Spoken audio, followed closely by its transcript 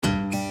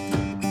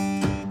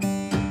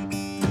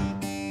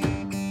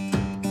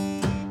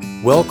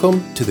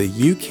Welcome to the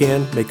You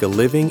Can Make a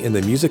Living in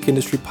the Music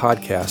Industry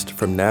podcast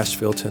from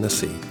Nashville,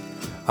 Tennessee.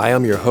 I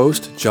am your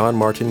host, John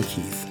Martin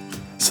Keith.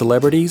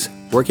 Celebrities,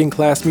 working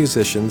class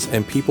musicians,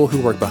 and people who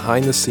work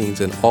behind the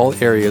scenes in all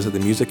areas of the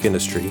music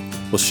industry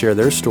will share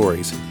their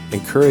stories,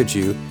 encourage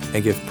you,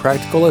 and give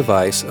practical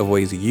advice of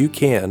ways you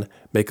can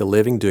make a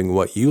living doing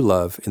what you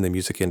love in the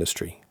music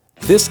industry.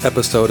 This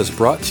episode is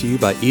brought to you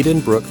by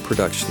Edenbrook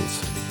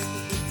Productions.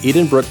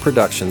 Edenbrook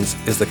Productions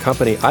is the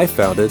company I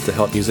founded to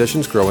help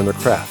musicians grow in their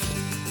craft.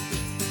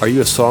 Are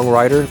you a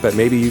songwriter, but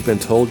maybe you've been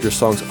told your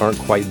songs aren't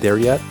quite there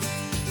yet?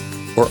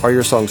 Or are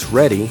your songs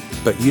ready,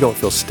 but you don't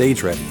feel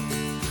stage ready?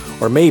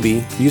 Or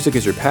maybe music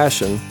is your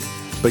passion,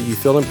 but you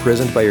feel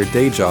imprisoned by your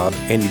day job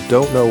and you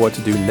don't know what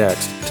to do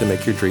next to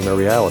make your dream a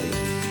reality.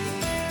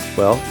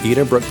 Well,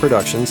 Edenbrook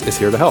Productions is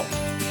here to help.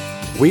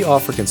 We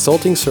offer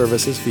consulting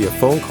services via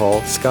phone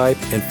call,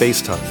 Skype, and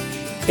FaceTime.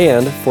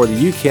 And for the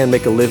You Can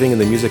Make a Living in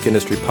the Music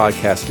Industry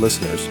podcast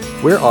listeners,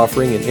 we're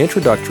offering an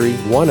introductory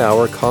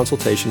 1-hour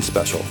consultation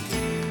special.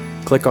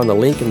 Click on the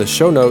link in the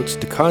show notes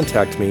to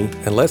contact me,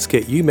 and let's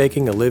get you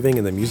making a living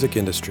in the music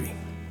industry.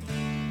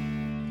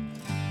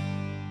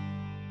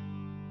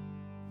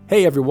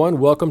 Hey everyone,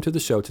 welcome to the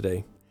show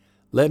today.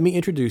 Let me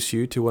introduce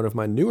you to one of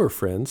my newer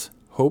friends,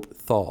 Hope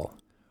Thal.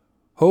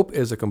 Hope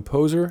is a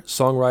composer,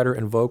 songwriter,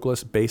 and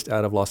vocalist based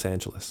out of Los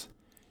Angeles.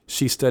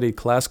 She studied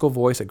classical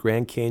voice at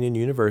Grand Canyon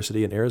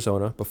University in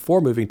Arizona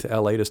before moving to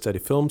LA to study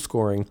film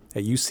scoring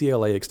at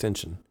UCLA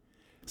Extension.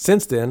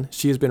 Since then,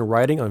 she has been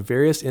writing on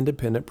various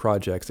independent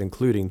projects,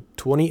 including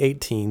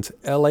 2018's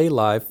LA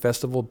Live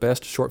Festival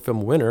Best Short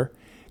Film winner,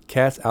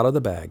 Cats Out of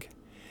the Bag,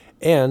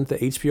 and the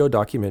HBO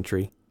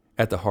documentary,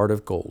 At the Heart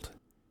of Gold.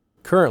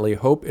 Currently,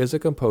 Hope is a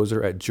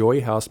composer at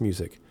Joy House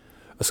Music,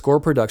 a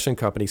score production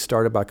company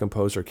started by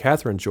composer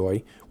Catherine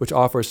Joy, which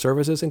offers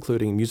services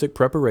including music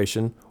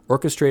preparation,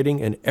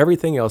 orchestrating, and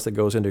everything else that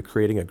goes into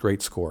creating a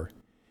great score.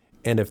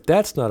 And if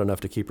that's not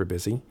enough to keep her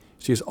busy,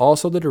 she is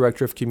also the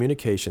Director of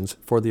Communications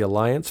for the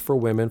Alliance for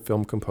Women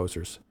Film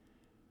Composers.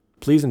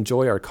 Please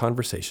enjoy our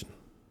conversation.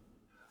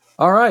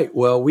 All right,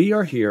 well, we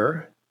are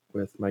here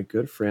with my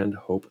good friend,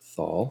 Hope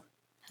Thal.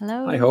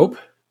 Hello. Hi, Hope.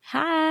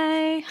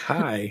 Hi.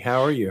 Hi,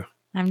 how are you?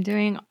 I'm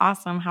doing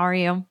awesome. How are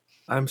you?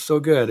 I'm so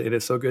good. It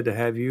is so good to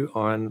have you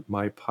on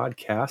my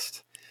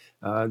podcast.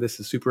 This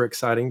is super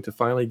exciting to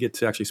finally get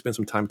to actually spend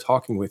some time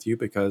talking with you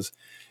because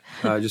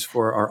just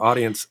for our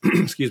audience,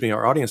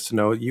 our audience to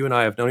know, you and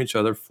I have known each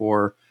other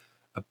for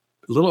a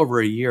little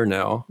over a year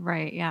now.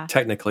 Right, yeah.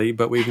 Technically,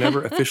 but we've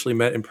never officially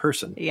met in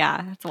person.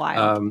 Yeah, it's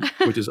wild.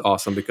 Which is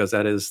awesome because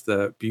that is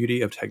the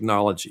beauty of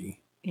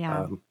technology.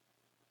 Yeah.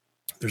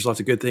 There's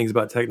lots of good things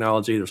about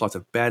technology. There's lots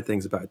of bad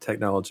things about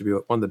technology.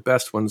 But one of the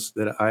best ones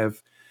that I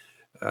have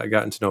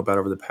gotten to know about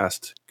over the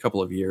past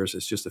couple of years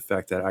is just the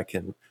fact that I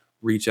can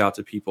reach out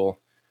to people,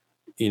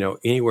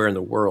 anywhere in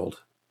the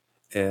world,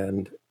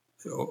 and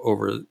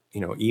over,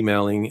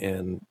 emailing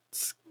and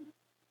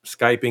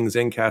Skyping,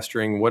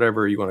 Zencastering,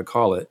 whatever you want to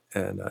call it,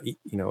 and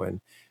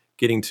and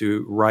getting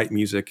to write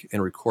music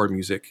and record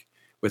music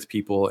with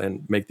people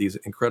and make these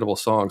incredible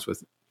songs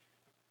with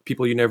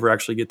people you never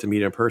actually get to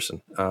meet in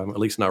person, at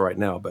least not right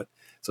now. But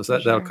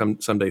that'll come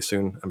someday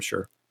soon, I'm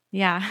sure.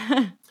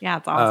 Yeah, yeah,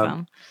 it's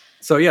awesome.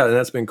 So yeah,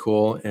 that's been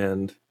cool.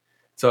 And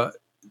so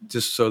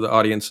just so the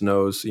audience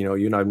knows, you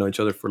and I have known each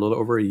other for a little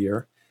over a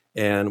year,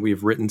 and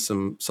we've written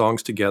some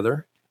songs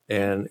together.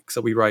 And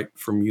so we write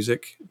for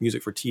music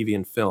for TV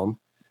and film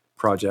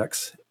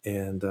projects,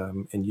 and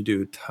you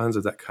do tons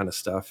of that kind of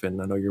stuff.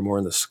 And I know you're more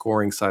on the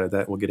scoring side of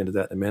that. We'll get into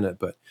that in a minute.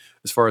 But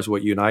as far as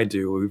what you and I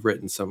do, we've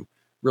written some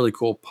really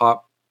cool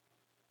pop,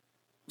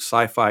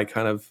 sci-fi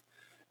kind of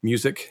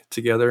music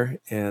together,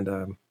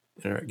 and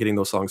getting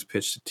those songs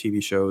pitched to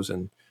TV shows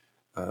and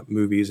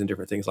movies and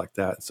different things like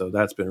that. So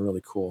that's been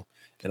really cool,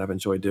 and I've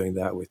enjoyed doing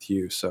that with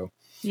you. So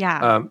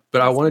yeah.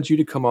 But I wanted you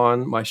to come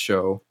on my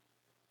show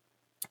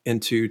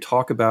and to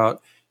talk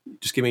about,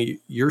 just give me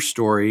your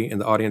story and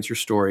the audience your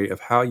story of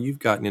how you've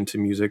gotten into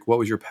music. What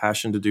was your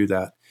passion to do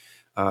that?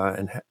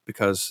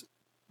 Because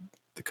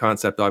the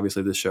concept, obviously,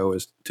 of the show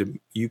is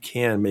you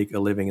can make a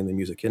living in the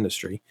music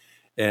industry.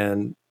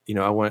 And,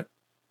 I want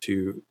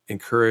to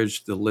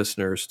encourage the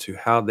listeners to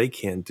how they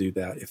can do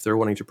that if they're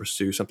wanting to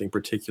pursue something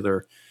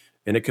particular.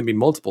 And it can be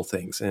multiple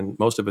things, and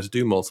most of us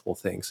do multiple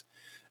things.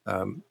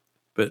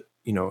 But,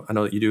 I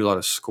know that you do a lot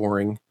of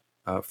scoring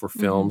for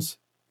films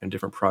and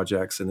different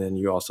projects, and then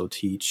you also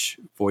teach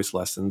voice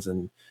lessons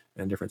and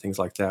different things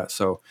like that.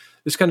 So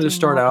just kind of just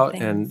start out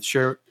and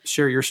share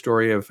your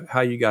story of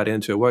how you got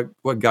into it.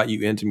 What got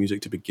you into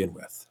music to begin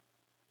with?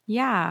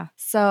 Yeah.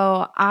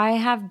 So I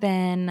have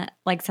been,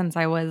 since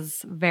I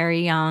was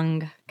very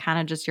young, kind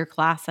of just your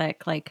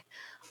classic,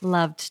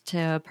 loved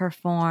to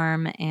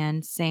perform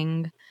and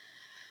sing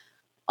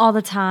all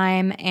the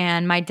time.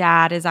 And my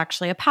dad is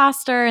actually a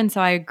pastor, and so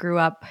I grew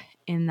up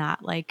in that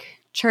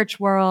church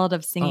world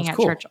of singing at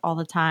church all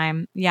the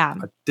time. Yeah.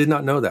 I did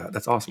not know that.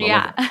 That's awesome.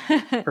 Yeah. I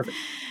love that. Perfect.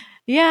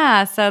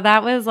 Yeah. So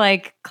that was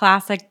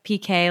classic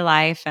PK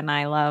life, and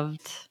I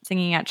loved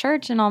singing at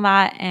church and all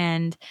that.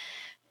 And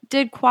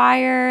did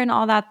choir and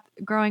all that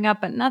growing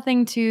up, but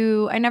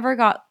I never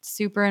got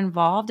super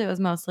involved. It was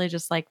mostly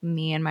just like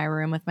me in my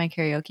room with my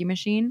karaoke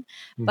machine.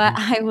 But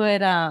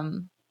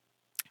Mhm.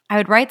 I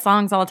would write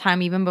songs all the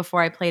time, even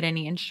before I played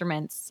any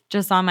instruments,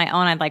 just on my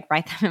own. I'd like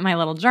write them in my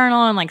little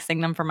journal and like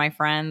sing them for my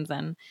friends.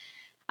 And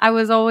I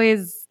was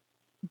always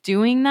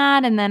doing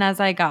that. And then as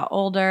I got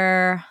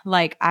older,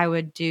 like I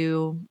would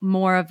do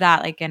more of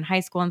that, like in high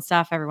school and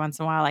stuff. Every once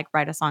in a while, like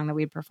write a song that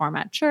we'd perform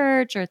at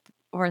church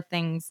or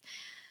things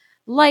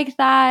like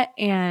that.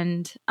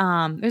 And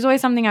it was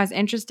always something I was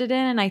interested in.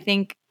 And I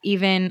think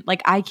even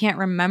like I can't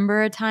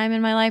remember a time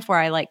in my life where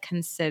I like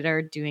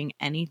considered doing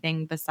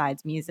anything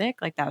besides music.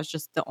 Like that was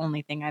just the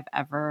only thing I've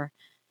ever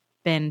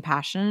been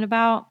passionate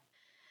about.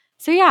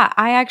 So yeah,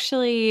 I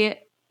actually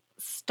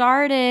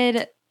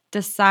started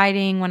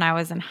deciding when I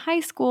was in high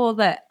school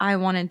that I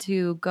wanted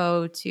to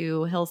go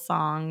to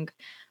Hillsong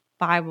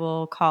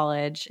Bible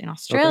College in Okay.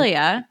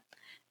 Australia.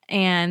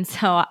 And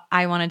so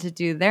I wanted to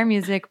do their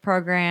music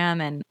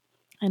program and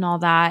all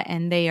that.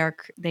 And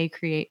they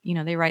create,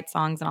 they write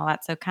songs and all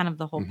that. So kind of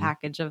the whole Mhm.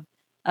 package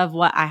of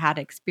what I had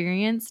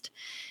experienced.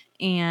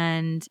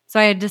 And so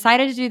I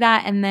decided to do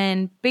that. And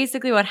then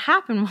basically what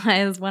happened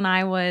was when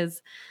I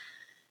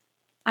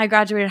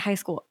graduated high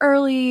school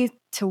early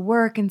to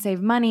work and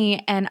save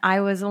money, and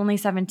I was only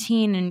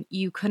 17, and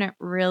you couldn't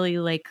really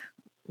like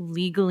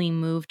legally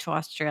move to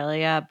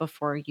Australia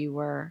before you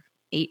were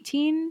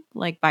 18,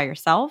 like by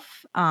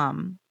yourself.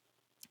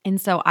 And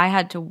so I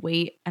had to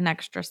wait an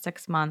extra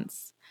 6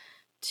 months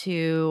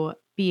to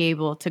be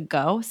able to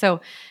go. So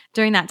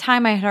during that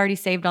time, I had already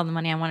saved all the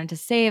money I wanted to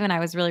save and I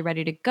was really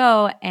ready to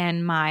go.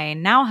 And my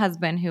now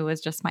husband, who was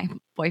just my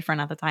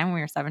boyfriend at the time when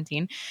we were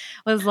 17,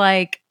 was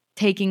like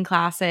taking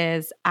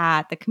classes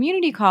at the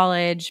community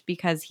college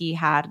because he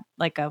had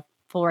like a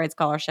full ride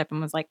scholarship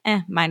and was like,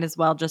 might as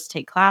well just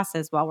take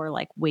classes while we're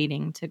like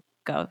waiting to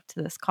go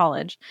to this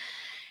college.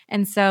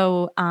 And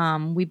so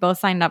we both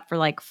signed up for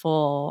like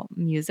full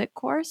music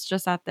course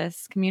just at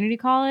this community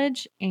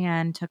college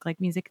and took like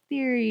music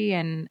theory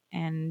and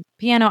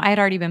piano. I had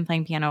already been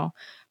playing piano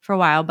for a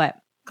while, but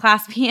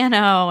class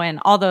piano and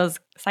all those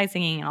side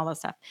singing and all those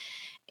stuff.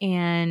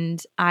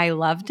 And I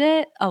loved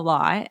it a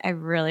lot. I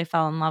really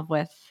fell in love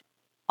with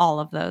all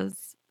of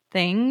those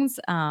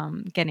things,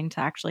 getting to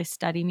actually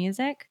study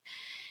music.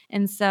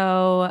 And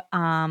so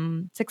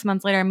 6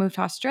 months later, I moved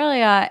to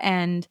Australia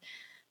and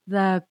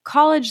the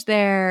college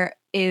there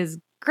is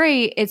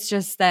great. It's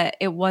just that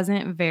it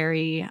wasn't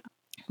very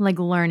like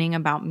learning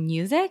about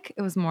music.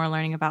 It was more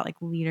learning about like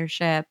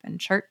leadership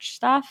and church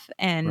stuff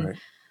and Right.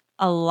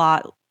 a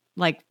lot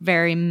like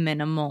very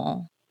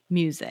minimal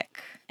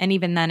music. And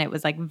even then it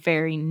was like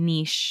very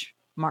niche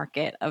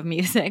market of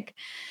music.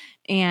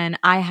 And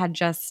I had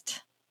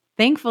just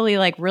thankfully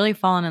like really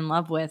fallen in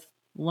love with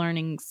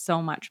learning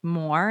so much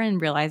more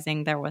and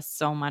realizing there was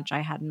so much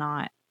I had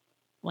not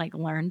like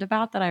learned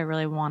about that I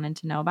really wanted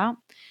to know about.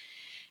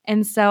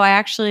 And so I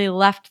actually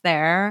left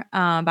there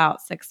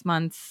about 6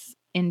 months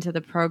into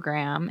the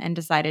program and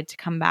decided to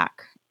come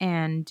back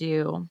and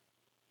do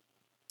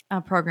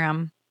a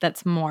program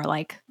that's more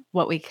like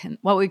what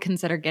we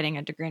consider getting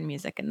a degree in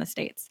music in the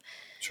States.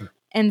 Sure.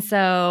 And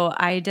so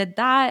I did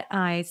that.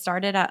 I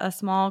started at a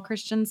small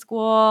Christian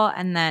school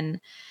and then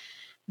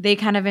they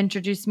kind of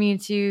introduced me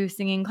to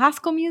singing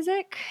classical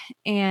music.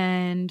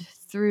 And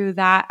through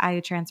that, I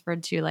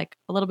transferred to like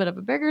a little bit of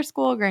a bigger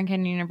school, Grand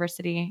Canyon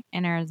University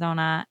in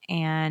Arizona,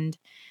 and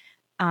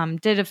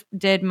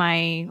did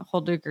my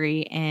whole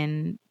degree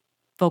in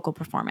vocal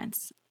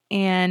performance.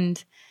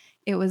 And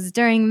it was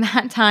during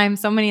that time,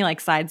 so many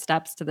like side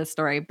steps to this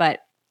story,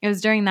 but it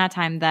was during that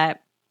time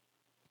that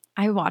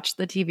I watched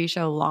the TV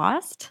show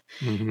Lost,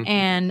 Mhm.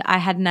 and I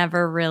had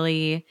never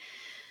really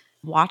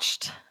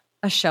watched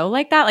a show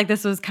like that. Like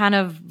this was kind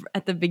of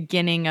at the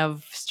beginning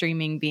of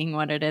streaming being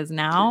what it is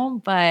now,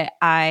 but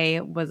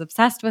I was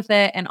obsessed with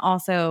it and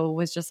also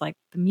was just like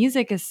the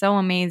music is so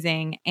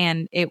amazing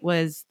and it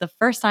was the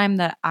first time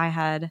that I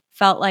had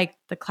felt like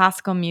the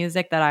classical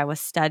music that I was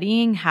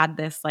studying had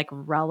this like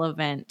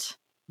relevant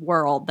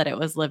world that it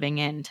was living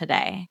in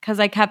today cuz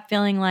I kept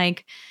feeling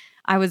like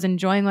I was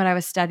enjoying what I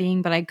was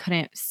studying but I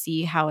couldn't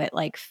see how it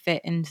like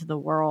fit into the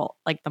world,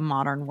 like the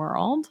modern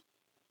world.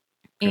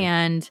 Okay.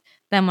 And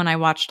then when I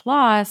watched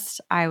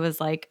Lost, I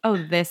was like, "Oh,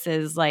 this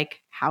is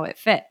like how it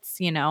fits,"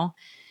 you know?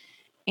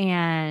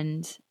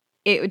 And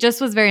it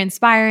just was very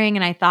inspiring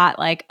and I thought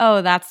like,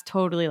 "Oh, that's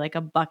totally like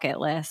a bucket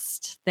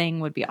list thing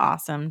would be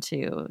awesome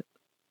to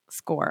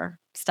score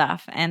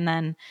stuff." And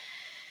then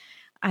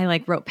I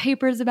like wrote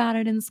papers about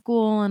it in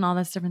school and all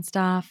this different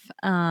stuff.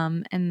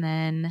 And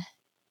then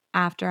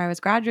after I was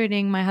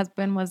graduating, my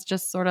husband was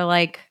just sort of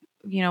like,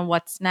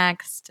 "What's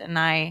next?" And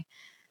I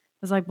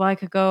was like, well, I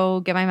could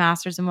go get my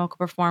master's in vocal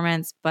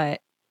performance,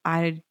 but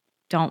I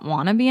don't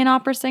want to be an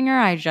opera singer.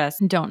 I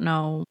just don't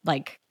know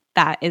like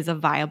that is a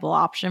viable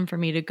option for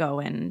me to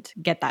go and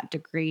get that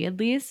degree at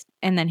least.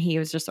 And then he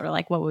was just sort of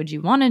like, what would you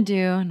want to do?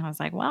 And I was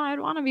like, well, I'd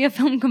want to be a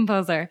film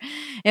composer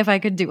if I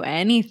could do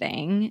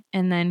anything.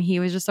 And then he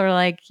was just sort of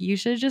like, you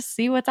should just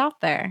see what's out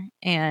there.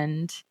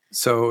 And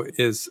So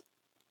is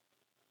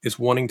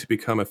wanting to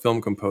become a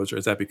film composer,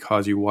 is that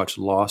because you watched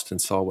Lost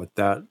and saw what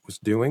that was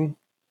doing?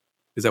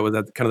 Is that what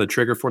that kind of the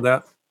trigger for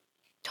that?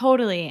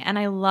 Totally. And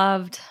I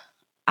liked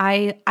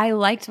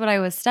what I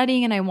was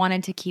studying and I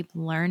wanted to keep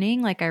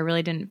learning. Like I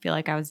really didn't feel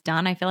like I was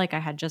done. I feel like I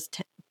had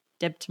just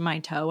dipped my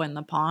toe in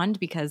the pond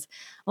because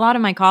a lot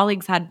of my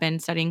colleagues had been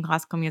studying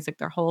classical music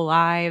their whole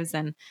lives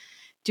and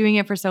doing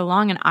it for so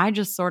long, and I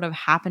just sort of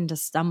happened to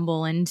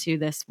stumble into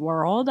this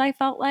world, I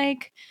felt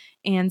like.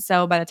 And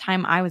so by the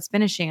time I was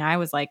finishing, I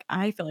was like,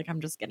 I feel like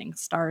I'm just getting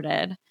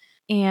started.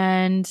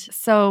 And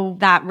so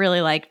that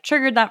really like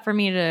triggered that for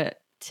me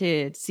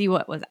to see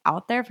what was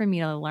out there for me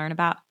to learn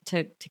about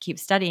to keep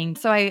studying.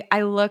 So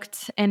I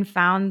looked and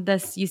found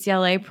this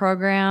UCLA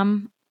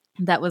program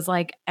that was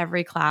like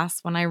every class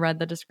when I read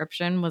the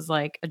description was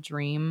like a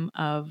dream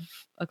of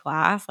a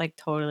class, like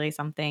totally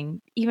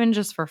something even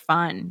just for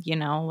fun,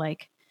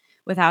 like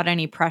without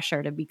any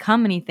pressure to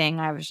become anything.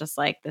 I was just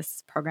like,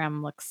 this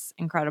program looks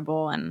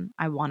incredible and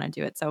I want to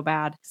do it so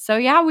bad. So,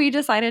 yeah, we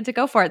decided to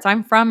go for it. So,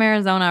 I'm from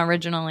Arizona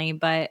originally,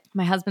 but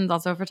my husband's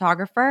also a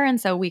photographer. And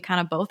so we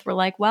kind of both were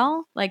like,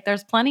 well, like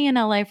there's plenty in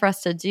LA for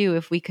us to do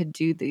if we could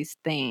do these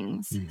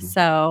things.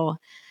 So,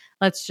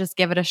 let's just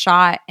give it a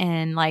shot.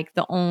 And like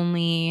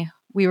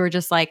we were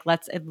just like,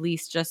 let's at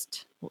least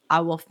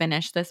I will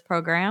finish this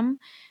program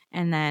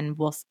and then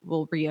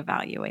we'll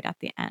reevaluate at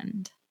the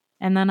end.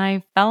 And then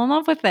I fell in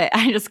love with it.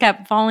 I just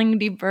kept falling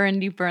deeper and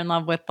deeper in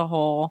love with the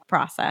whole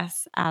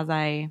process as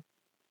I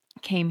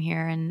came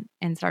here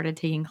and started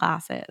taking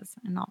classes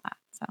and all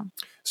that.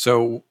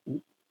 So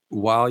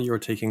while you were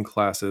taking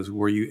classes,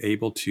 were you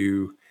able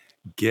to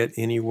get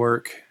any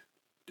work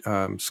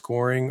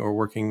scoring or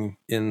working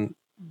in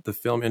the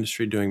film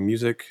industry doing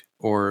music,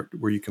 or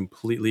were you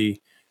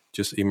completely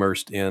just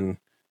immersed in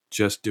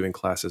just doing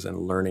classes and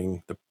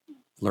learning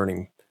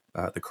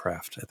the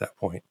craft at that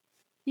point?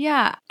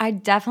 Yeah, I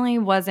definitely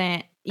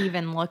wasn't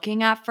even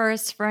looking at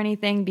first for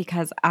anything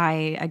because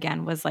I,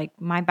 again, was like,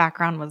 my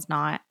background was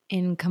not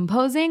in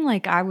composing.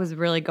 Like, I was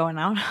really going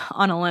out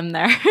on a limb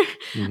there.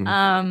 Hmm.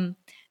 um,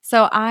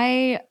 so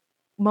I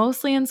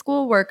mostly in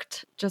school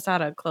worked just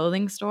at a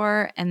clothing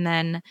store. And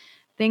then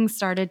things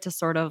started to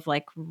sort of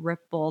like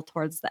ripple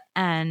towards the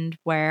end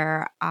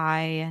where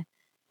I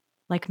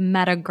like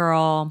met a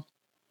girl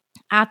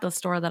at the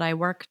store that I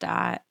worked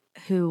at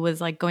who was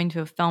like going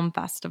to a film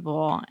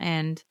festival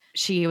and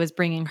she was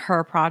bringing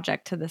her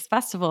project to this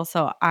festival.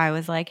 So I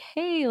was like,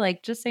 hey,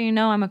 like, just so you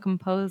know, I'm a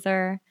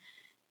composer.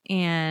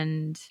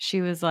 And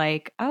she was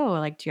like, oh,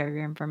 like, do you have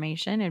your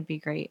information? It'd be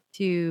great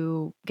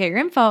to get your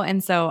info.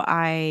 And so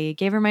I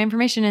gave her my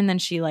information. And then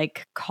she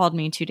like called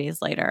me 2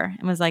 days later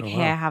and was like, Oh,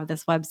 hey, I wow. have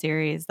this web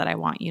series that I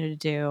want you to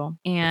do.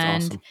 That's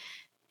And awesome.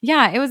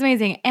 yeah, it was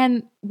amazing.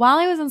 And while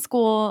I was in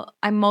school,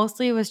 I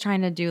mostly was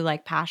trying to do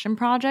like passion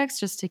projects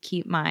just to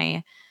keep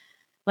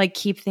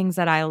things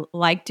that I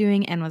like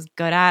doing and was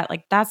good at.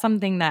 Like that's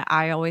something that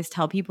I always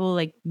tell people,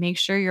 like make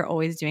sure you're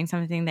always doing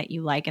something that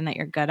you like and that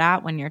you're good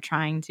at when you're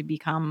trying to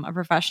become a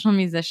professional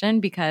musician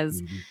Hmm.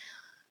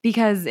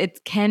 because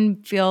it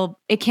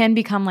can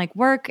become like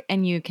work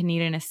and you can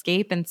need an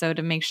escape. And so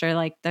to make sure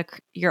like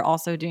you're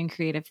also doing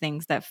creative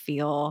things that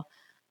feel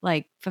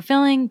like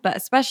fulfilling, but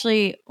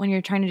especially when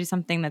you're trying to do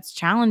something that's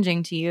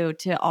challenging to you,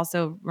 to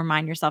also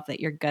remind yourself that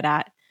you're good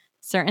at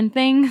certain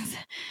things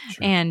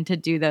Sure. and to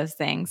do those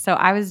things. So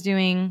I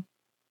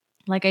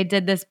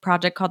did this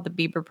project called the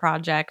Bieber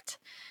Project.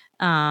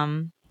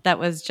 That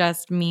was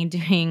just me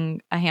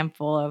doing a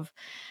handful of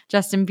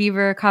Justin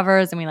Bieber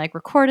covers and we like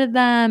recorded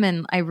them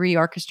and I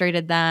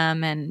reorchestrated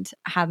them and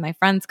had my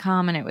friends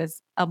come and it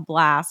was a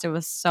blast. It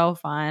was so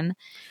fun.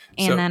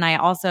 And So then I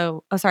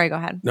also, oh, sorry, go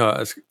ahead.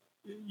 no,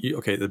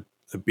 okay. The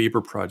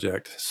Bieber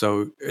project.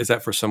 So is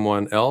that for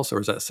someone else, or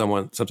is that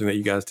something that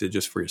you guys did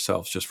just for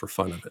yourselves, just for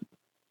fun of it,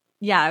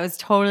 Yeah, it was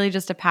totally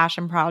just a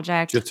passion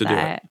project just to do it?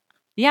 that,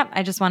 yep,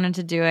 I just wanted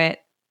to do it.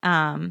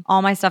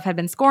 All my stuff had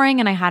been scoring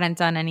and I hadn't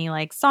done any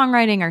like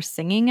songwriting or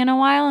singing in a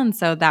while. And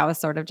so that was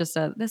sort of just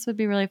this would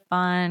be really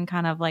fun,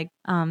 kind of like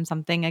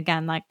something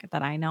again, like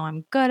that I know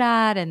I'm good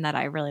at and that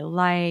I really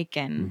like.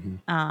 And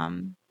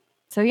Hmm.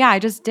 so yeah, I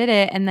just did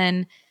it. And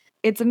then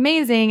it's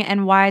amazing.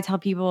 And why I tell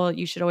people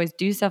you should always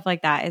do stuff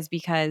like that is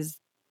because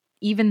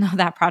even though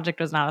that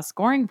project was not a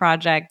scoring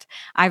project,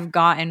 I've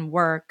gotten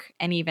work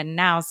and even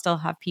now still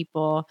have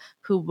people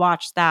who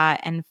watch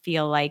that and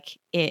feel like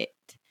it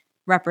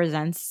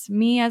represents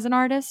me as an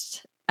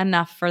artist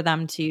enough for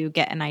them to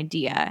get an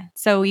idea.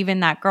 So even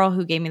that girl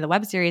who gave me the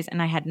web series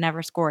and I had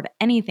never scored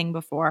anything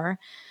before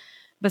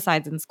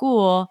besides in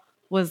school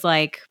was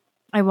like,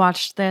 I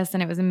watched this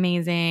and it was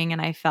amazing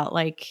and I felt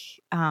like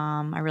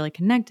I really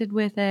connected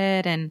with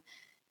it and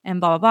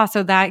blah blah blah.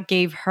 So that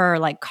gave her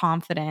like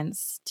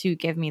confidence to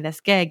give me this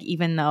gig,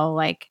 even though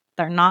like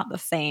they're not the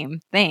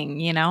same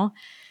thing.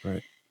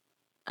 Right.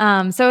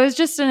 So it was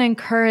just an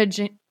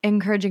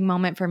encouraging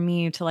moment for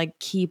me to like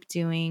keep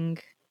doing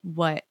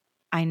what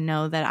I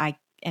know that I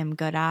am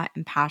good at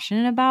and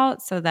passionate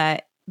about, so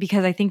that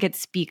because I think it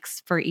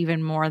speaks for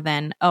even more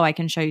than, oh, I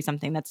can show you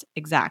something that's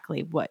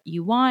exactly what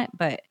you want,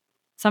 but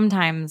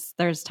sometimes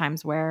there's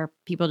times where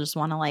people just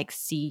want to like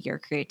see your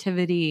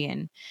creativity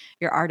and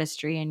your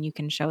artistry, and you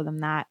can show them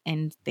that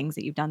and things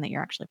that you've done that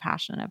you're actually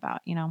passionate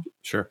about, you know?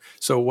 Sure.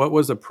 So what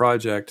was the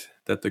project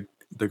that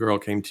the girl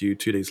came to you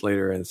 2 days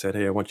later and said,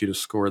 "Hey, I want you to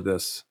score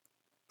this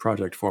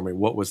project for me."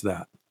 What was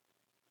that?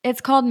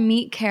 It's called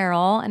Meet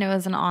Carol, and it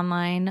was an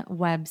online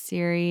web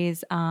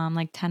series,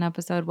 like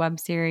 10-episode web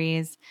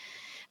series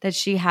that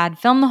she had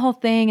filmed the whole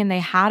thing, and they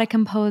had a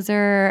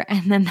composer,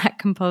 and then that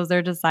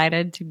composer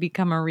decided to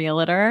become a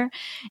realtor,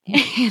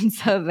 and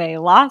so they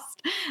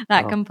lost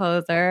that Wow.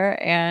 composer,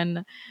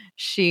 and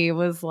she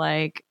was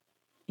like,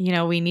 you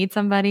know, "We need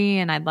somebody,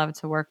 and I'd love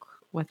to work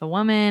with a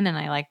woman, and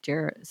I liked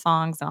your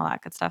songs and all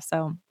that good stuff."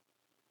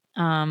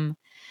 Um,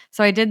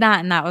 so I did that,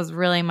 and that was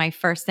really my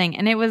first thing,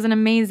 and it was an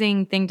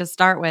amazing thing to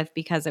start with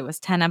because it was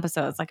 10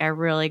 episodes. Like, I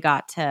really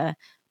got to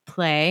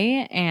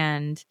play,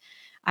 and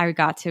I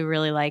got to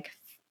really, like,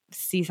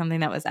 see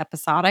something that was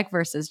episodic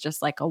versus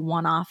just, like, a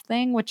one-off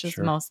thing, which is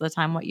Sure. most of the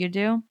time what you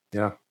do.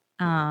 Yeah.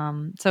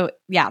 So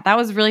yeah, that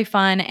was really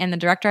fun, and the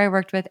director I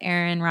worked with,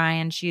 Erin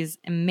Ryan, she's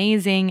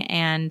amazing,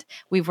 and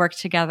we've worked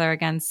together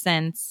again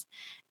since,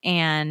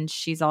 and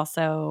she's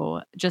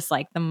also just,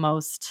 like, the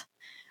most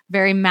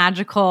very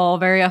magical,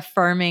 very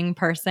affirming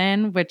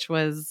person, which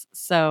was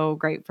so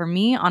great for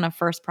me on a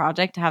first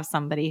project to have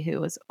somebody who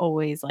was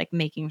always, like,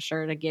 making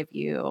sure to give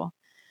you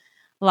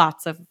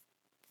lots of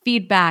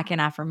feedback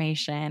and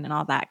affirmation and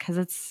all that, because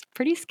it's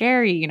pretty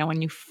scary, you know,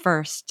 when you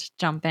first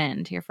jump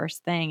into your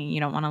first thing and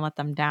you don't wanna let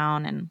them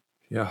down, and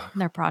Yeah.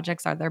 their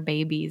projects are their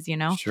babies, you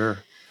know?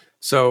 Sure.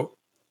 So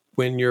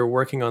when you're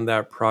working on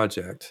that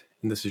project,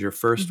 and this is your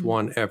first Mhm.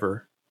 one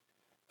ever,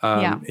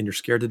 Yeah. and you're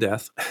scared to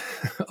death,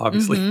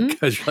 obviously, Mhm.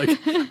 because you're like,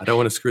 I don't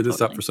want to screw this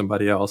up for Totally.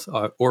 somebody else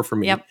or for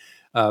me, Yep.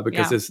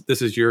 because Yeah.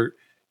 this is your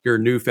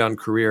newfound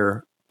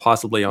career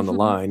possibly on the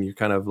line. You're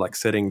kind of like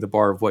setting the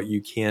bar of what you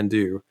can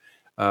do,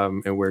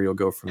 and where you'll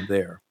go from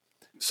there.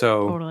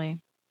 So, Totally.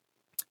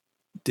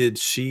 did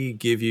she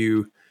give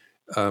you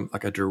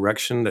like a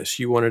direction that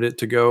she wanted it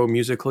to go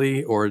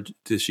musically, or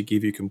did she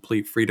give you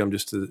complete freedom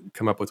just to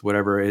come up with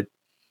whatever it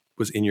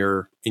was in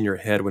your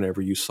head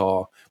whenever you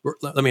saw?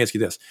 Let me ask you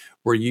this: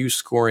 were you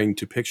scoring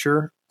to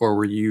picture, or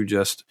were you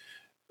just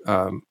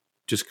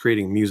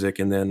creating music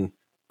and then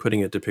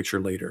putting it to picture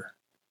later?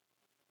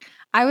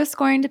 I was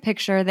scoring to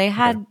picture. They Okay.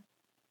 had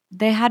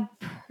they had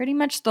pretty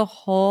much the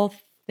whole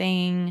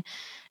thing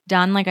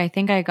done. Like, I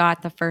think I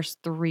got the first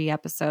 3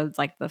 episodes,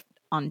 like, the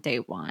on day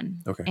 1,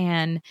 Okay.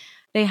 and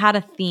they had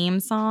a theme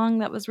song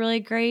that was really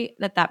great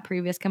that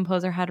previous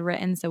composer had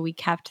written, so we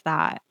kept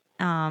that.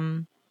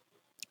 And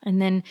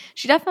then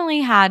she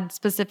definitely had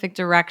specific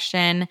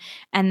direction,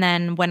 and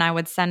then when I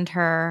would send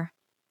her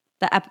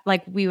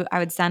I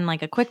would send,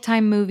 like, a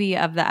QuickTime movie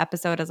of the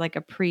episode as, like,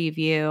 a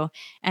preview,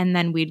 and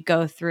then we'd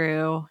go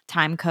through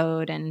time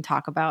code and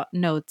talk about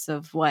notes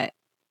of what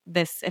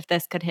this if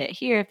this could hit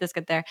here, if this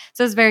could there.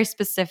 So it's very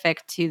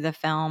specific to the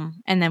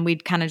film, and then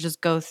we'd kinda just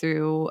go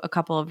through a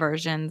couple of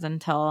versions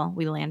until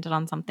we landed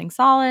on something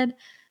solid.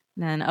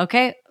 Then,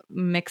 okay,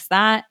 mix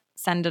that,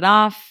 send it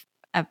off,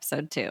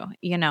 episode 2,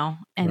 you know,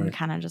 and Right.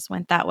 kinda just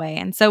went that way.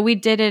 And so we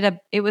did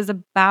it was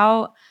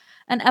about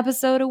an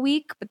episode a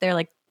week, but they're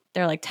like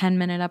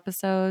 10-minute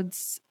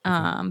episodes,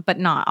 Okay. but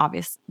not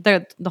obvious.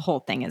 The whole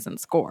thing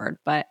isn't scored,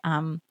 but,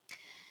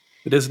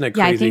 But isn't it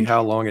yeah, I crazy think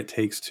how long it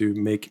takes to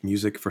make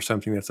music for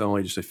something that's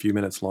only just a few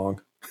minutes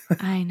long?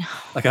 I know,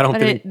 Like I don't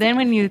but it think. then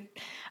when you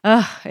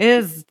it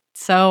is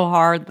so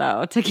hard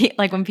though to keep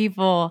like when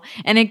people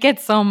and it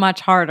gets so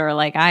much harder.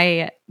 Like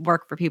I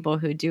work for people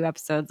who do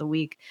episodes a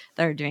week.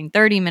 They're doing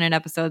 30-minute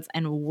episodes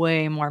and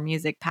way more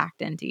music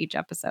packed into each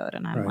episode.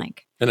 And I'm Right,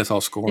 like, and it's all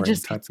it scoring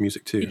just type of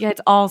music too. yeah,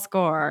 it's all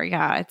score.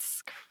 Yeah,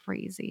 it's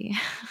crazy.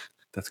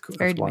 That's It's cool.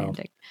 very That's wild.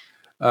 demanding.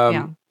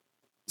 Yeah. Um,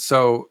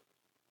 so,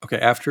 okay,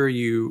 after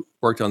you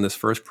worked on this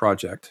first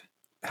project,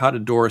 how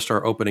did doors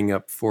start opening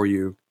up for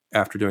you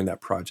after doing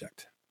that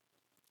project?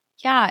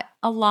 Yeah,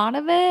 a lot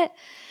of it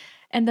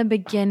in the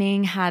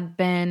beginning had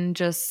been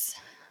just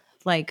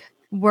like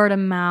word of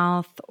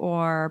mouth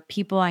or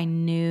people I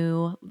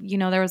knew. You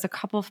know, there was a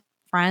couple of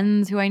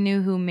friends who I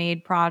knew who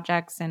made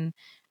projects and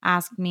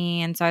asked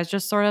me. And so I was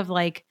just sort of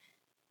like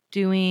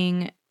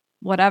doing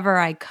whatever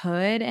I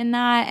could in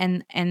that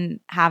and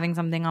having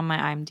something on my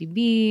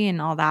IMDb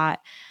and all that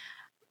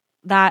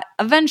that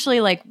eventually,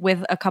 like,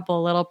 with a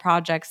couple little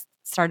projects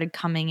started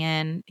coming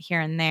in here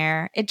and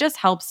there, it just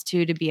helps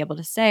too to be able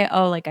to say,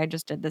 "Oh, like, I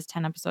just did this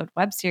 10-episode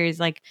web series."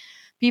 Like,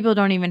 people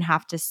don't even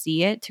have to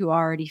see it to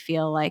already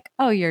feel like,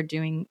 "Oh,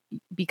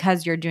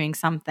 because you're doing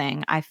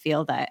something, I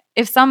feel that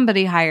if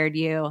somebody hired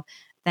you,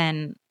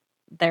 then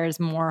there's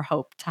more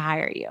hope to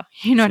hire you."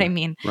 You know what I Sure.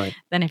 mean? Right.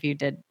 Than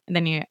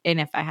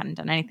if I hadn't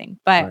done anything.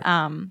 But,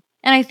 Right.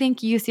 and I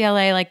think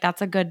UCLA, like,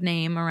 that's a good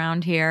name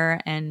around here,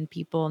 and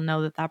people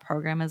know that that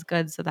program is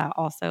good, so that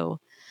also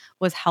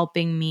was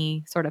helping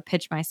me sort of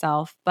pitch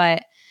myself,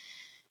 but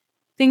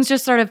things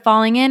just started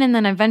falling in, and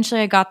then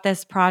eventually I got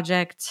this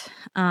project,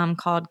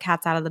 called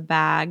Cats Out of the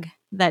Bag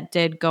that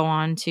did go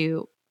on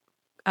to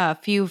a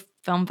few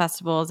film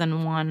festivals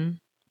and won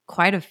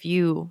quite a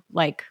few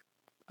like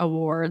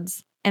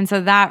awards. And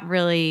so that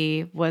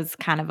really was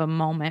kind of a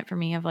moment for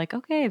me of like,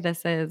 okay,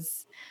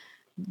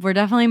 we're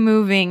definitely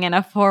moving in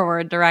a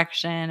forward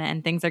direction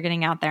and things are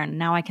getting out there. And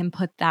now I can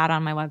put that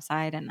on my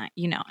website and,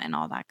 and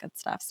all that good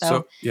stuff. So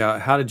So, yeah,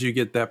 how did you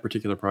get that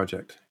particular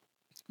project?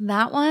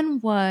 that one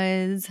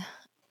was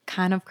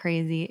kind of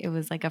crazy. It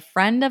was like a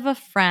friend of a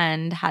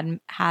friend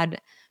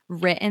had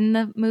written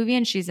the movie,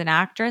 and she's an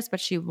actress, but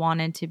she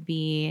wanted to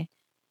be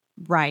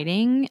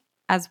writing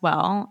as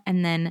well.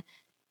 And then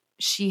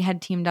she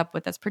had teamed up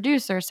with this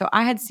producer. So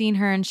I had seen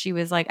her and she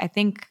was like, I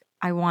think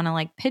I want to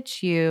like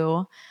pitch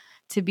you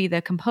to be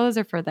the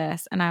composer for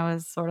this. And I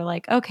was sort of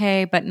like,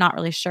 okay, but not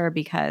really sure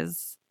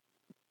because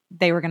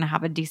they were going to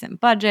have a decent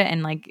budget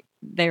and like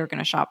they were going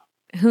to shop.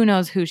 Who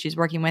knows who she's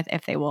working with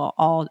if they will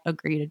all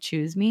agree to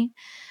choose me.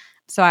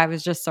 So I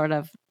was just sort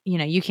of,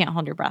 you can't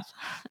hold your breath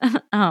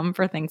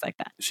for things like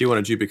that. She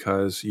wanted you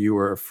because you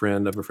were a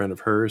friend of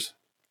hers. Is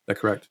that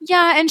correct?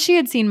 Yeah, and she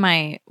had seen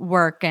my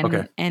work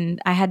Okay.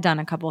 and I had done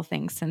a couple of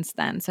things since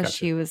then. So Gotcha.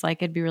 she was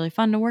like, it'd be really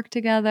fun to work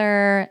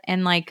together.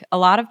 And like a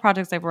lot of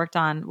projects I've worked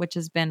on, which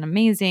has been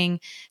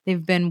amazing,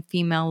 they've been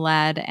female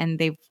led and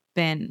they've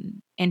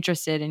been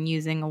interested in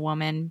using a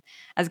woman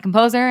as a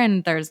composer.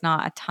 And there's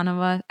not a ton of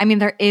us. I mean,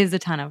 there is a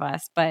ton of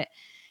us, but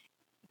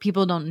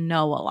people don't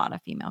know a lot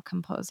of female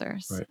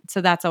composers. Right.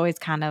 So that's always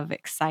kind of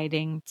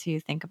exciting to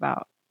think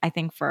about, I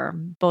think, for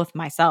both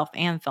myself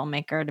and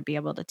filmmaker to be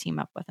able to team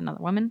up with another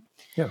woman.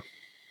 Yeah.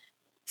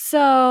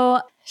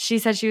 So she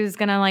said she was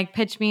going to like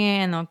pitch me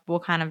and we'll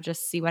kind of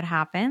just see what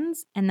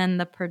happens. And then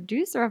the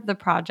producer of the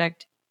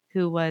project,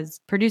 who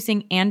was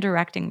producing and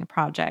directing the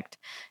project,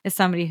 is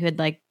somebody who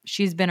had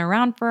she's been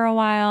around for a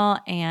while,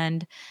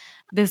 and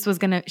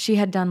she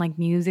had done like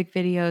music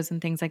videos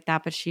and things like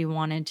that, but she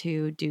wanted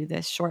to do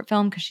this short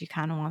film because she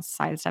kind of wants to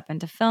sidestep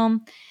into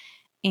film.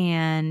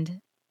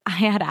 And I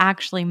had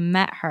actually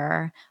met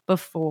her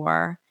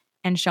before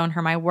and shown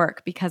her my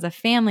work because a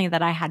family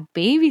that I had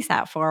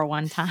babysat for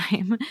one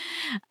time,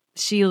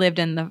 she lived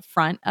in the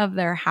front of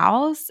their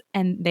house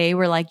and they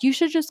were like, you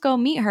should just go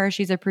meet her.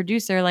 She's a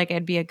producer. Like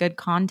it'd be a good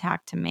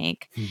contact to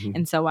make. Mm-hmm.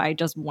 And so I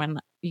just went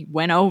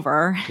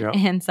over Yep.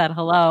 and said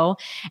hello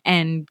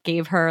and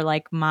gave her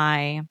like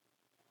my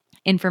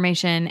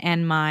information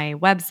and my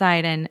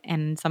website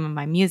and some of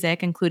my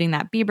music, including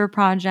that Bieber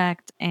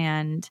project.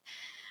 And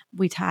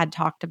we had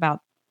talked about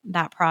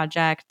that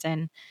project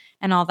and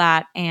all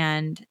that.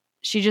 And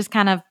she just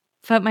kind of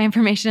put my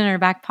information in her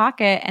back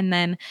pocket. And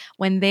then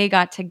when they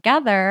got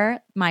together,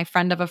 my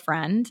friend of a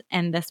friend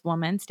and this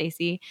woman,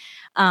 Stacy,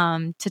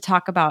 to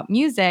talk about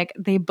music,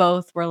 they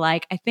both were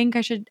like, I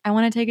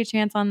want to take a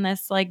chance on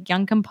this like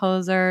young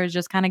composer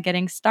just kind of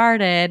getting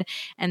started.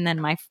 And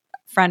then my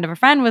friend of a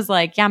friend was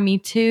like, yeah, me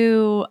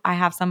too. I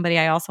have somebody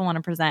I also want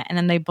to present. And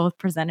then they both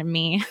presented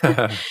me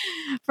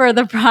for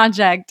the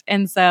project.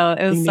 And so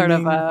it was Ding, sort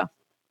ding, of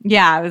ding.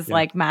 it was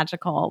like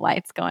magical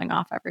lights going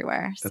off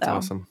everywhere. That's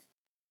awesome.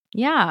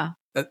 Yeah.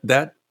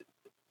 That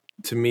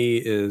to me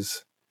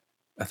is,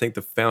 I think,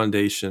 the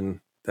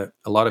foundation that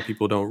a lot of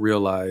people don't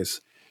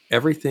realize.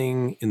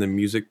 Everything in the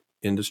music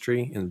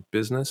industry and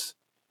business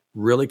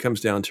really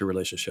comes down to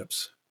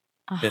relationships.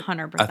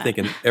 100%. I think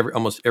in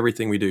almost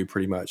everything we do,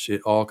 pretty much,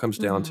 it all comes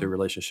down to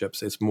relationships.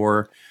 That's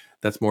more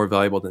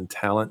valuable than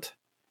talent.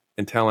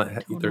 And talent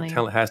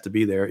has to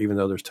be there, even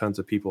though there's tons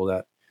of people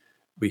that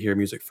we hear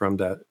music from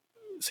that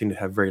seem to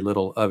have very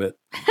little of it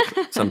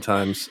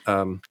sometimes,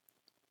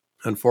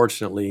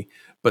 unfortunately.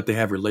 But they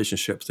have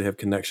relationships. They have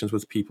connections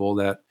with people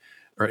that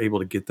are able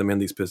to get them in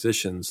these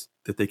positions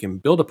that they can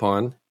build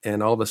upon.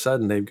 And all of a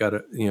sudden, they've got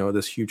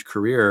this huge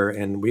career.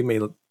 And we may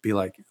be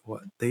like,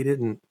 "What?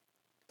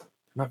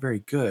 Not very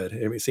good."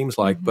 It seems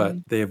like, but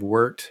they have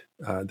worked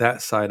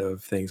that side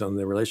of things, on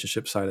the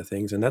relationship side of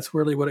things. And that's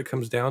really what it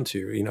comes down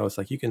to. It's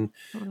like you can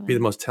be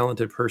the most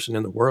talented person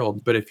in the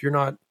world, but if you're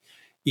not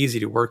easy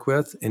to work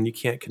with and you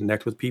can't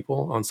connect with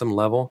people on some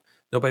level,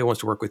 nobody wants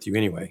to work with you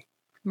anyway.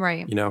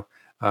 Right.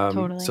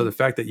 Totally. So the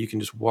fact that you can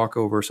just walk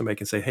over, somebody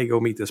can say, hey, go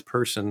meet this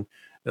person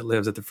that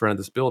lives at the front of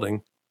this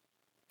building.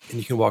 And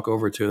you can walk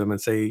over to them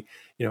and say,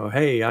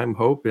 hey, I'm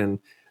Hope, and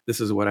this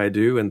is what I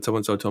do, and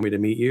so-and-so told me to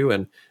meet you.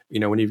 And,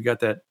 when you've got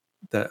that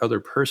other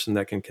person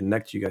that can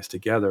connect you guys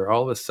together,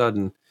 all of a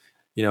sudden,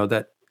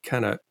 that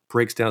kind of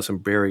breaks down some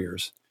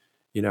barriers.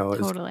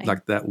 Totally. It's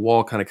like that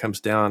wall kind of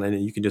comes down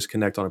and you can just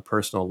connect on a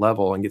personal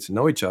level and get to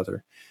know each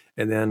other.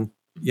 And then,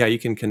 you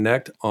can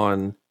connect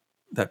on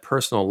that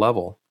personal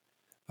level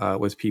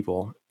with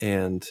people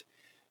and,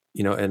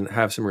 and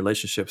have some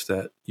relationships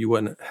that you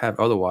wouldn't have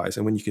otherwise.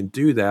 And when you can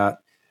do that,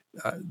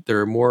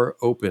 they're more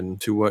open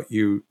to what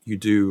you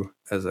do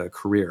as a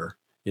career,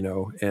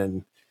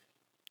 and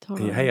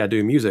Totally. Hey, I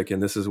do music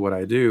and this is what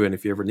I do. And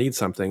if you ever need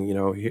something,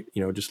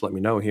 just let me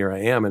know. Here I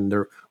am. And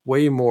they're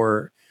way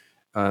more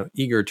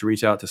eager to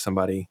reach out to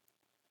somebody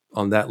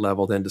on that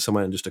level than to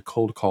someone and just to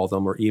cold call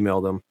them or email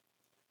them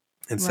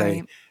and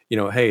say,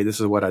 hey, this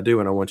is what I do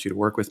and I want you to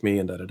work with me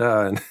and da da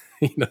da. And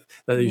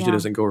that usually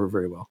doesn't go over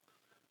very well.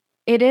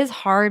 It is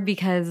hard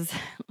because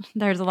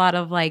there's a lot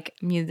of like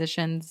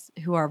musicians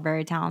who are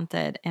very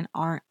talented and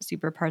aren't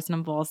super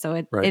personable.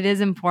 So Right. it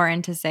is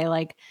important to say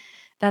like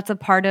that's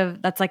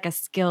like a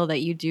skill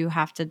that you do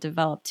have to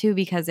develop too,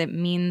 because it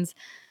means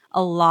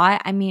a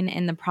lot. I mean,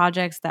 in the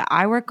projects that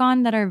I work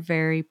on that are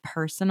very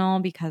personal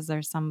because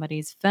there's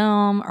somebody's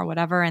film or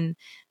whatever, and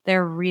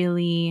they're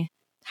really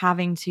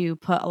having to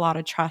put a lot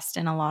of trust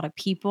in a lot of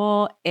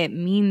people, it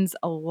means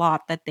a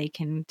lot that they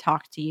can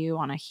talk to you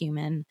on a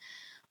human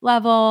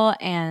level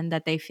and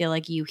that they feel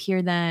like you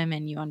hear them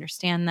and you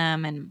understand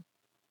them and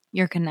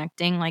you're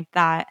connecting. Like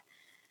that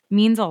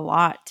means a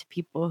lot to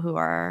people who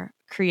are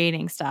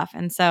creating stuff.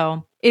 And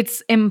so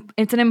it's an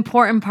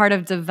important part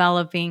of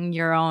developing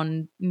your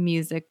own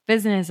music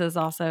business, is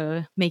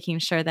also making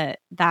sure that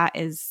that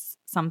is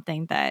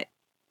something that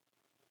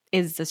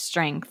is a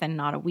strength and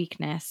not a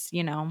weakness,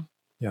 you know.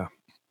 Yeah.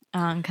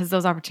 Because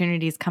those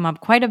opportunities come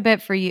up quite a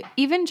bit for you,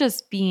 even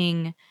just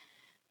being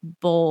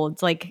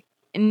bold, like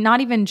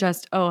not even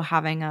just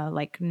having a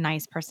like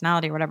nice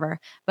personality or whatever,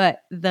 but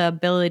the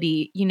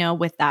ability, you know,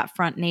 with that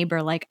front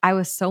neighbor. Like I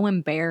was so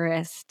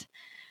embarrassed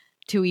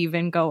to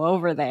even go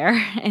over there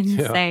and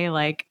Yeah. say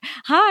like,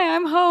 "Hi,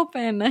 I'm Hope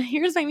and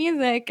here's my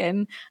music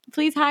and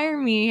please hire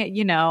me."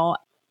 You know,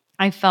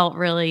 I felt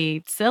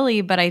really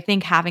silly, but I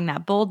think having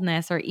that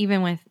boldness, or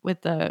even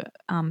with the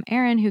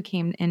Aaron who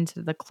came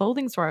into the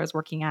clothing store I was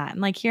working at,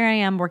 and like here I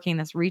am working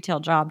this retail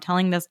job,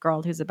 telling this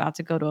girl who's about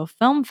to go to a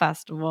film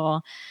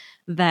festival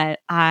that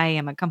I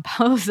am a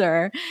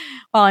composer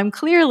while I'm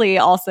clearly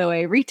also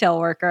a retail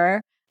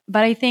worker.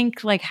 But I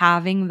think like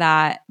having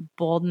that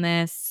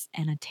boldness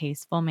and a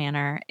tasteful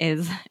manner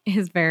is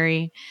is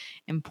very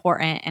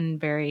important and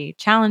very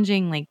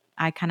challenging. Like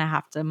I kind of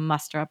have to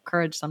muster up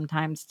courage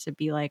sometimes to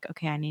be like,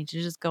 okay, I need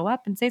to just go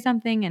up and say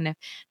something, and if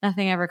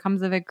nothing ever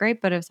comes of it,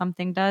 great, but if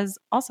something does,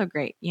 also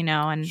great, you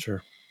know,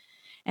 Sure.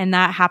 and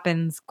that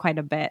happens quite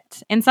a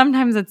bit. And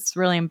sometimes it's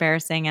really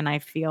embarrassing, and I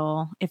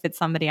feel if it's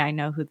somebody I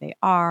know who they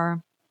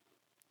are,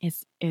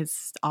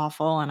 it's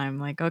awful, and I'm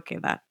like, "Okay,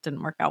 that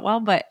didn't work out well,"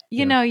 but,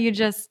 you Yeah.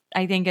 know,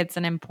 I think it's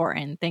an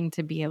important thing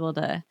to be able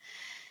to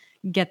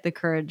get the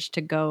courage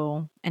to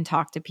go and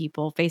talk to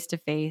people face to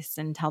face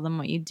and tell them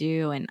what you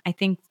do, and I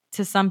think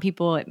to some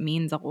people it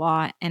means a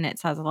lot, and it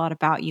says a lot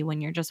about you when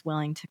you're just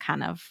willing to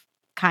kind of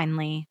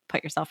kindly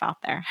put yourself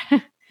out there.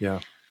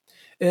 Yeah.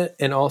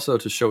 And also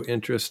to show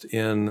interest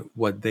in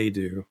what they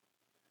do,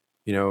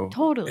 you know,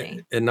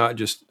 Totally. and not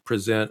just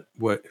present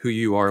who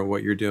you are and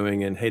what you're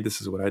doing, and hey, this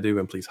is what I do,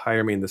 and please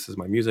hire me, and this is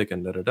my music,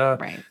 and da da da,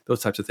 Right.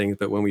 those types of things.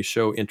 But when we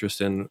show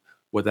interest in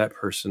what that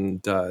person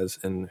does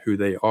and who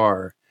they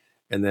are,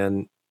 and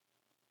then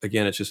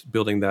again, it's just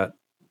building that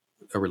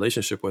a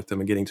relationship with them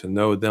and getting to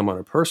know them on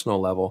a personal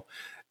level,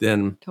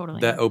 then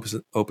that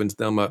Totally. opens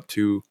them up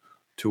to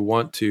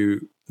want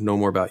to know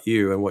more about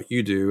you and what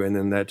you do, and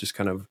then that just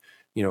kind of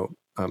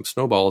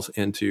snowballs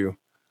into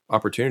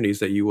opportunities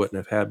that you wouldn't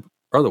have had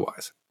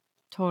otherwise,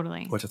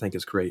 Totally. which I think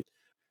is great.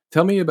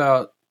 Tell me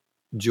about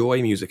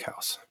Joy Music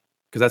House,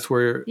 because that's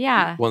where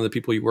Yeah. one of the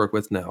people you work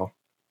with now,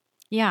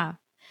 Yeah.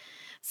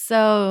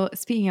 So,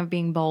 speaking of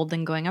being bold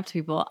and going up to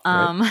people,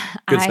 right?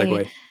 Good I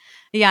segue.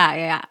 yeah,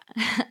 yeah.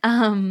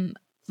 Yeah.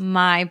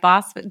 My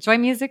boss, Joy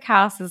Music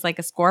House is like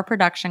a score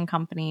production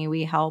company.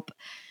 We help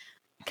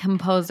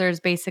composers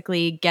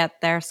basically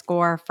get their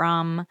score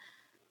from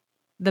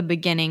the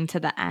beginning to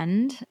the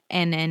end.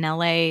 And in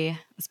LA,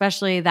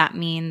 especially, that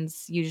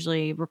means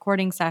usually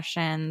recording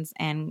sessions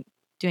and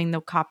doing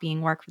the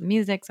copying work for the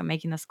music. So,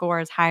 making the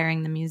scores,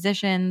 hiring the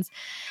musicians,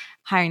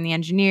 hiring the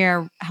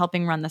engineer,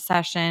 helping run the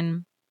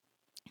session.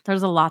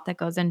 There's a lot that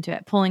goes into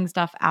it, pulling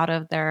stuff out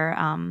of their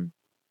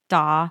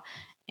DAW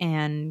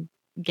and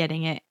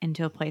getting it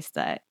into a place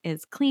that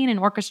is clean and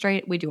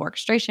orchestrate. We do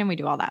orchestration, we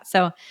do all that.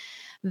 So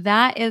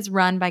that is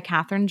run by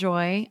Catherine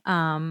Joy.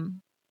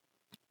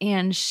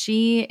 And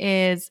she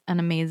is an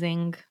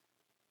amazing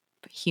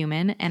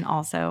human and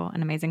also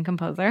an amazing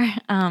composer.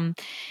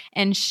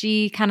 And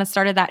she kind of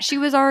started that. She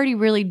was already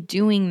really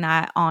doing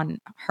that on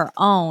her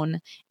own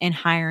and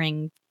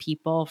hiring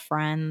people,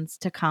 friends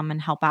to come and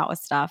help out with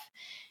stuff,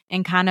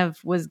 and kind of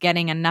was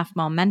getting enough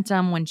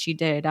momentum when she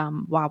did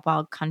Wild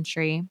Wild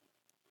Country,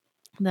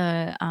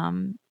 the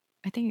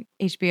I think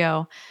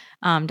HBO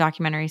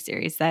documentary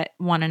series that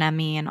won an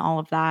Emmy and all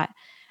of that.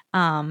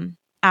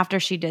 After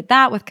she did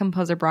that with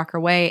composer Brock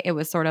Way, it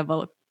was sort of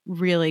a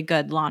really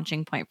good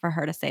launching point for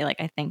her to say, like,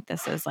 I think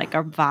this is like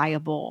a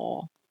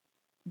viable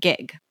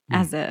gig Mm,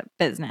 as a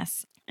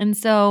business. And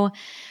so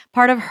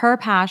part of her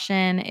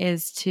passion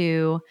is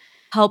to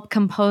help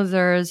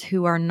composers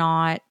who are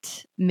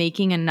not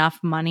making enough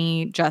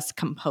money just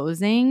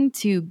composing,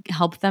 to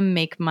help them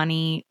make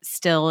money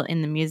still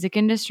in the music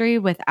industry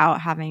without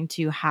having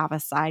to have a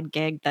side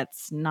gig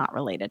that's not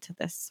related to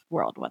this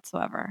world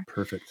whatsoever.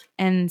 perfect.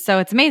 And so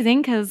it's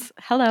amazing because,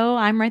 hello,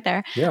 I'm right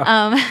there.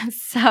 Yeah.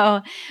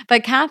 So,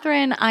 but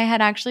Catherine, I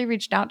had actually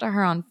reached out to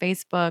her on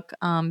Facebook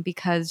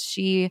because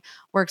she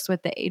works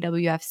with the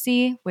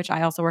AWFC, which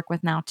I also work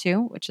with now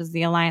too, which is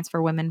the Alliance for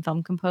Women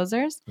Film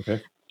Composers.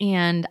 Okay.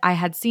 And I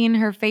had seen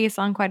her face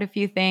on quite a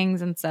few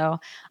things. And so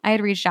I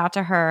had reached out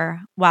to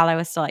her while I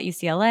was still at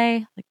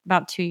UCLA, like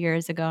about 2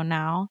 years ago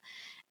now,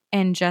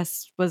 and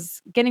just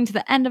was getting to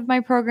the end of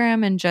my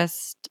program and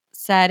just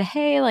said,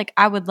 "Hey, like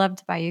I would love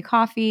to buy you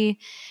coffee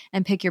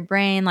and pick your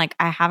brain. Like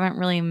I haven't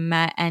really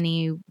met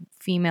any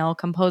female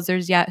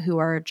composers yet who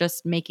are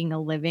just making a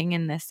living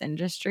in this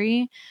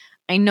industry.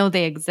 I know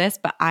they exist,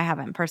 but I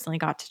haven't personally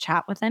got to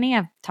chat with any.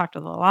 I've talked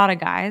with a lot of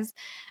guys,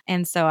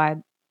 and so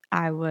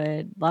I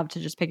would love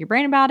to just pick your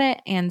brain about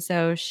it." And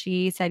so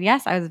she said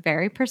yes. I was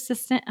very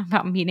persistent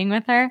about meeting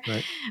with her.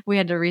 Right. We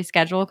had to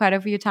reschedule quite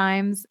a few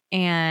times.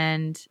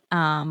 And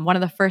one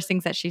of the first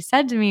things that she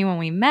said to me when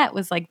we met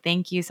was like,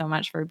 "Thank you so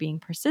much for being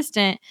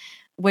persistent,"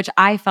 which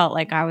I felt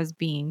like I was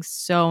being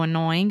so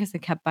annoying because I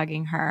kept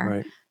bugging her.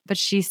 Right. But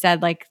she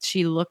said like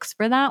she looks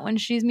for that when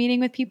she's meeting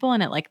with people,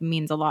 and it like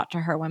means a lot to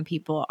her when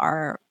people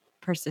are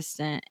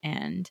persistent.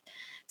 And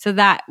so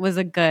that was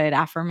a good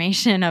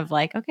affirmation of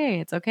like,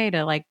 okay, it's okay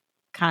to like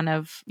kind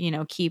of,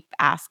 keep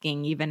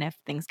asking even if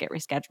things get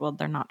rescheduled.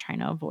 They're not trying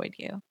to avoid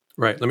you.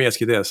 Right. Let me ask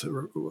you this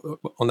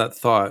on that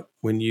thought.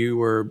 When you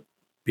were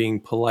being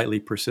politely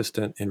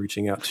persistent and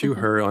reaching out to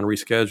her on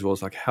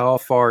reschedules, like how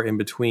far in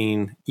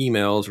between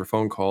emails or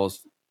phone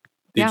calls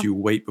did Yeah. you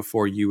wait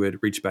before you would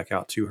reach back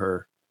out to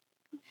her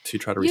to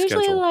try to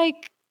Usually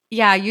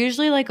reschedule?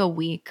 usually like a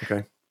week.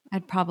 Okay.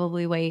 I'd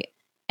probably wait.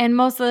 And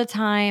most of the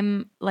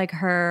time, like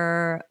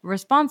her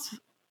response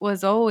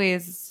was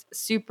always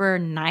super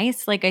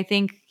nice. Like I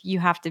think you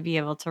have to be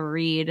able to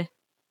read.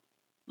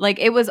 Like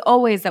it was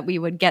always that we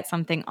would get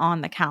something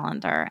on the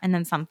calendar and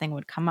then something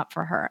would come up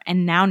for her.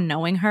 And now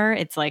knowing her,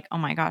 it's like, oh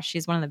my gosh,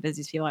 she's one of the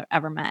busiest people I've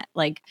ever met.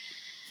 Like,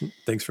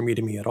 Thanks for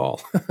meeting me at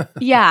all.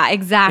 yeah,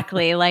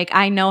 exactly. Like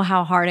I know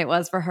how hard it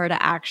was for her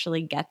to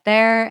actually get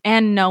there.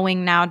 And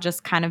knowing now,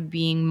 just kind of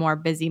being more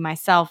busy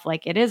myself,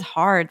 like it is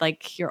hard.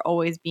 Like you're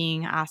always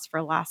being asked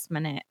for last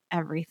minute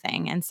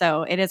everything. And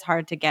so it is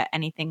hard to get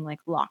anything like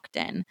locked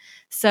in.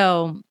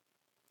 So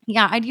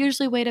yeah, I'd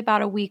usually wait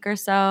about a week or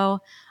so.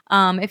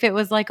 If it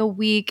was like a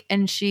week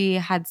and she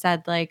had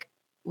said like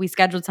we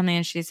scheduled something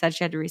and she said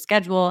she had to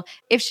reschedule,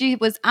 if she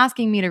was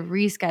asking me to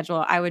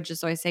reschedule, I would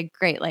just always say,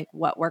 "Great, like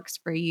what works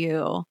for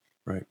you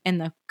Right. in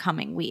the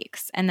coming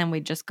weeks?" And then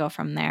we'd just go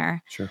from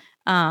there. Sure.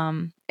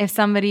 If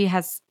somebody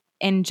has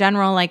in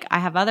general, like I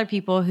have other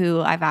people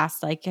who I've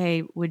asked like,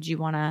 "Hey, would you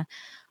want to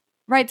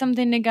write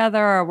something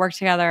together or work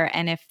together?"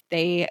 And if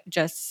they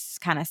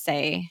just kind of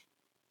say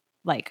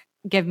like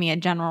give me a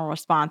general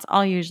response,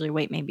 I'll usually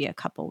wait maybe a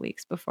couple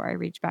weeks before I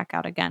reach back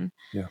out again.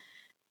 Yeah.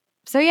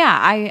 So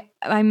yeah,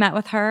 I met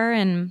with her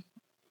and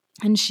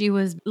she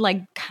was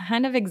like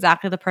kind of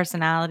exactly the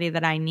personality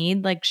that I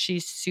need. Like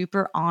she's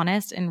super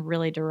honest and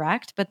really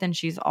direct, but then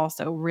she's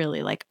also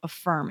really like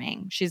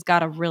affirming. She's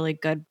got a really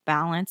good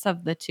balance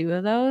of the two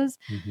of those.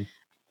 Mm-hmm.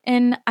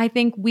 And I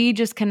think we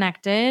just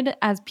connected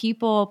as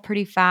people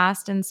pretty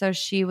fast. And so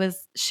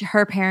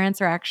her parents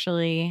are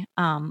actually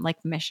like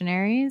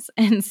missionaries.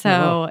 And Oh, wow.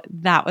 so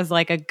that was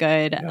like a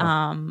good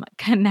Yeah.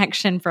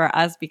 connection for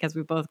us because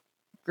we both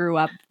grew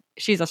up.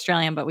 She's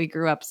Australian, but we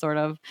grew up sort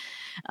of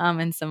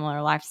in similar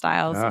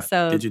lifestyles.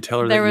 So Did you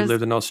tell her that there you was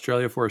lived in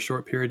Australia for a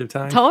short period of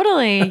time?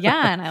 totally,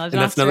 yeah. And I lived in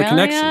And that's another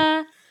connection.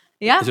 Australia.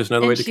 Yeah. It's just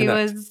another way And to she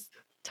connect. was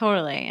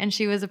totally, and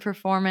she was a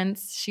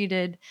performance. She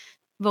did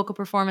vocal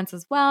performance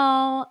as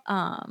well.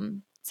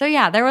 So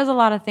yeah, there was a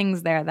lot of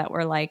things there that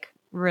were like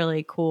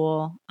really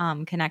cool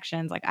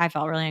connections. Like I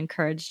felt really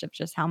encouraged of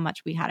just how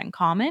much we had in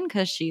common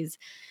because she's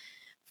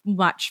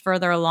much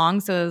further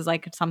along. So it was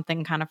like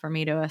something kind of for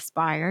me to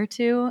aspire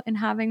to in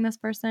having this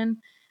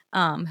person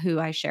who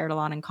I shared a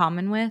lot in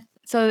common with.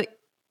 So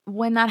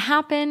when that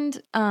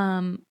happened,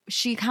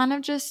 she kind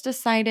of just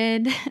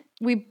decided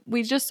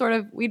we just sort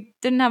of we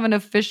didn't have an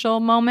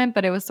official moment,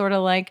 but it was sort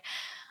of like,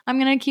 "I'm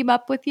going to keep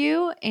up with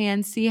you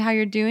and see how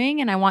you're doing.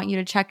 And I want you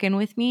to check in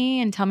with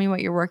me and tell me what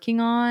you're working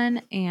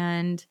on.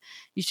 And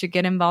you should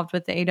get involved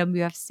with the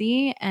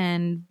AWFC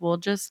and we'll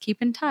just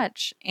keep in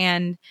touch."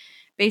 And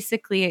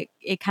basically,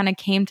 it kind of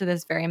came to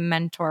this very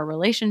mentor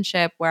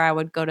relationship where I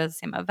would go to the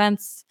same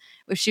events.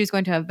 If she was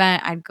going to an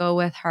event, I'd go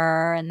with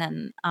her. And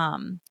then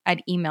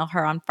I'd email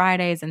her on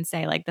Fridays and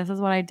say, like, "This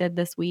is what I did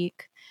this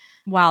week,"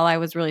 while I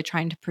was really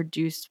trying to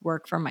produce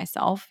work for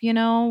myself,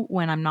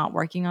 when I'm not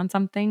working on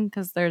something,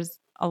 because there's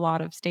a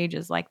lot of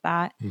stages like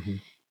that. Mm-hmm.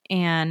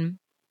 And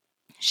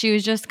she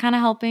was just kind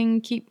of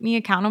helping keep me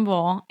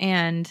accountable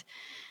and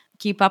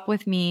keep up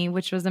with me,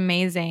 which was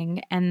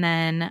amazing. And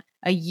then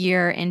a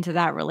year into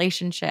that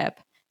relationship,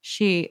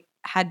 she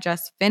had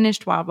just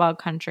finished Wild Wild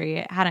Country.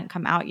 It hadn't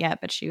come out yet,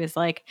 but she was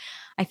like,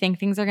 "I think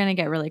things are going to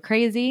get really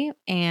crazy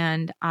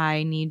and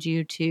I need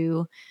you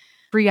to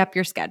free up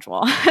your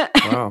schedule."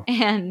 Wow.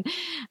 And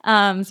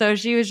so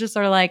she was just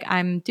sort of like,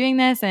 "I'm doing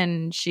this."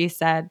 And she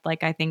said,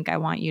 like, "I think I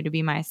want you to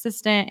be my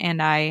assistant."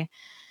 And I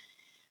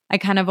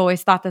kind of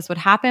always thought this would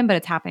happen, but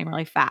it's happening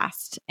really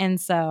fast. And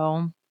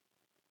so,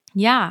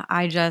 yeah,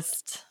 I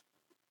just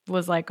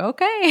was like,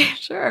 "Okay,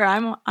 sure.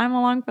 I'm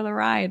along for the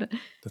ride."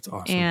 That's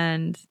awesome.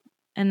 And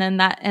and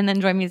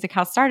then Joy Music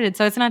House started.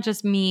 So it's not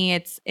just me,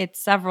 it's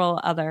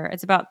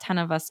about 10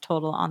 of us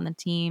total on the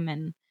team,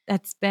 and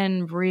it's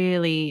been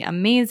really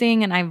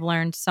amazing, and I've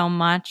learned so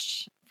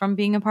much from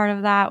being a part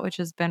of that, which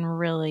has been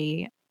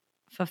really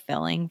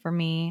fulfilling for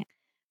me.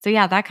 So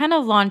yeah, that kind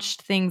of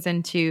launched things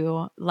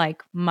into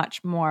like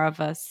much more of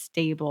a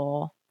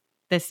stable,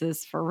 this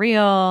is for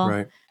real.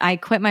 Right. I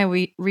quit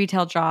my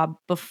retail job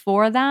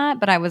before that,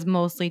 but I was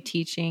mostly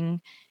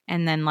teaching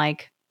and then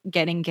like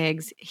getting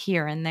gigs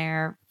here and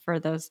there for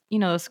those,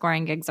 those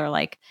scoring gigs are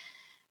like,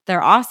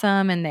 they're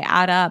awesome and they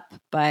add up.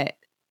 But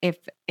if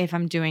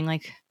I'm doing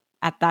like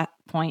at that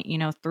point,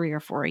 3 or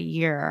 4 a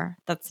year,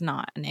 that's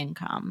not an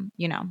income,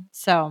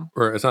 So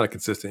Or it's not a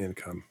consistent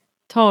income.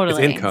 It's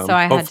totally. So income,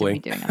 I had to hopefully. be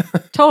doing them.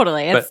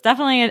 Totally. But It's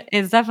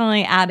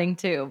definitely adding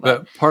too.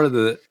 But part of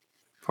the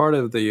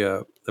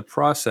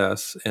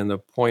process and the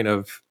point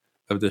of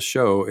this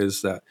show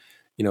is that,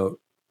 the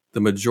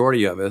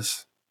majority of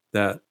us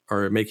that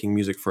are making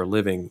music for a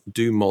living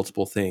do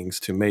multiple things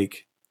to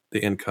make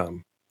the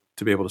income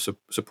to be able to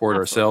support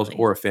ourselves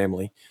absolutely. or a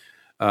family.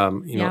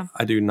 Yeah.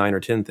 I do 9 or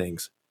 10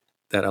 things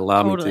that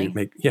allow me to Totally.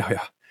 make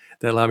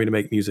that allow me to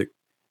make music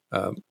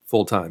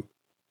full time.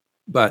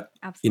 But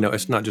Absolutely.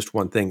 it's not just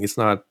one thing. It's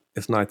not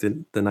the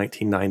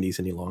 1990s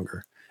any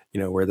longer.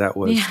 Where that's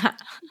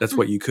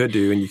what you could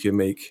do, and you could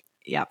make.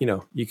 Yeah.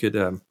 You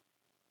could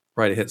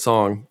write a hit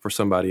song for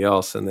somebody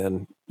else, and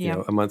then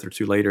Yeah. a month or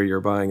two later,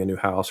 you're buying a new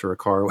house or a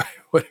car,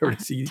 whatever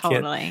it is. You can't.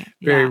 Totally.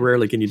 Very Yeah.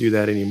 rarely can you do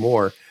that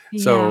anymore.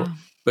 So, Yeah.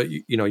 but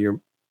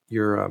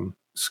you're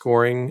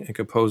scoring and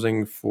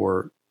composing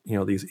for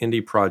these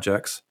indie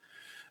projects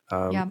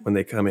Yeah. when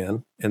they come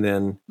in, and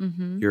then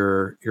Mm-hmm.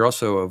 you're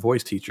also a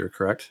voice teacher,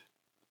 correct?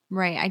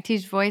 Right. I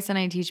teach voice and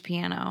I teach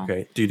piano.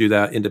 Okay. Do you do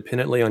that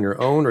independently on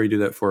your own, or you do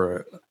that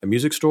for a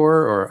music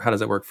store, or how does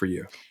that work for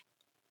you?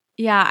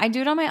 Yeah, I do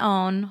it on my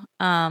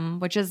own,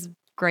 which is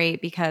great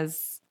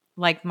because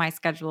like my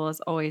schedule is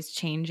always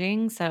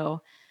changing.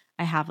 So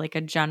I have like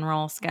a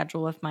general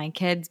schedule with my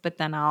kids, but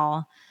then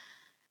I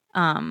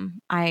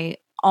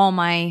all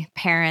my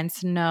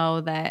parents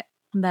know that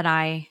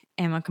I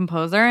am a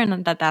composer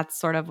and that's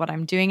sort of what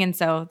I'm doing. And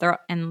so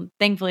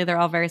thankfully they're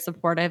all very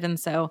supportive. And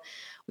so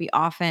we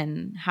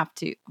often have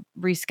to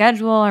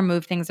reschedule or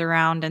move things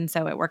around. And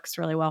so it works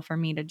really well for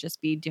me to just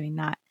be doing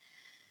that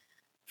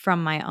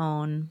from my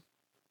own,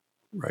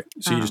 Right.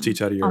 So you just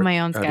teach out of on your my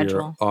own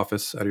schedule.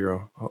 office, out of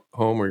your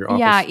home or your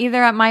Yeah, office?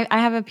 either I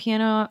have a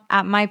piano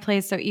at my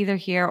place, so either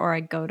here or I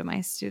go to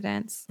my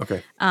students.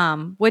 Okay.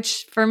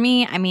 Which for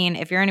me, I mean,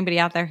 if you're anybody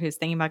out there who's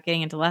thinking about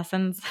getting into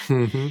lessons,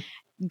 Mm-hmm.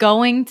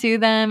 going to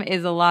them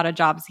is a lot of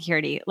job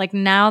security. Like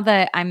now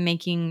that I'm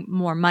making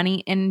more money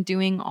in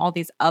doing all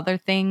these other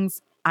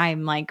things,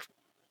 I'm like,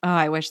 oh,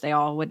 I wish they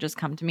all would just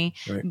come to me.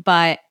 Right.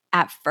 But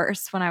at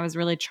first, when I was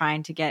really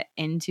trying to get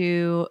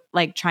into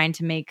like trying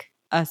to make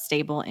a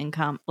stable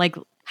income, like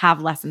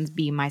have lessons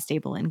be my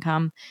stable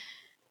income,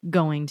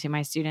 going to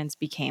my students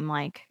became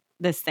like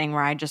this thing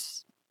where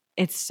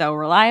it's so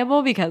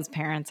reliable because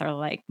parents are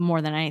like,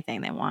 more than anything,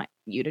 they want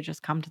you to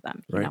just come to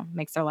them, Right.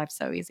 makes their life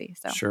so easy.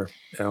 So Sure.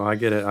 I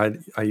get it.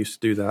 I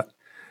used to do that,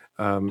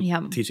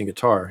 yeah. teaching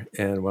guitar.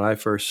 And when I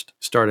first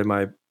started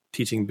my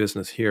teaching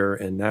business here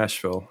in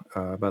Nashville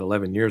about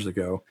 11 years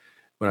ago,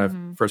 when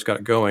I first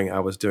got going,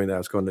 I was doing that. I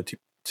was going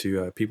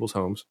to people's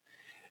homes,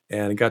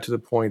 and it got to the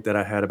point that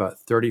I had about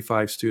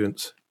 35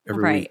 students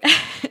every Right.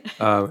 week,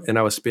 and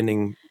I was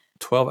spending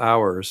 12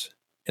 hours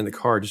in the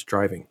car just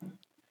driving.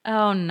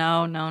 Oh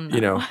no.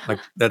 Like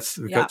that's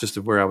Yeah. just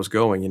where I was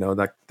going.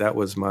 That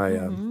was my.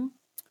 I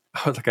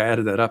was like, I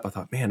added that up. I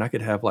thought, man, I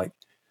could have like,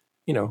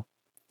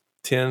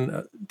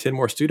 10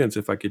 more students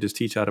if I could just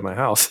teach out of my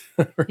house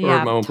or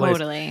Yeah, my own place.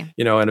 totally.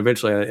 And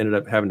eventually I ended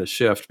up having to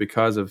shift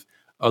because of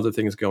other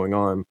things going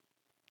on.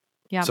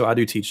 Yeah. So I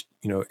do teach,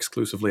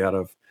 exclusively out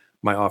of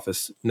my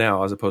office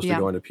now as opposed to Yeah.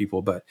 going to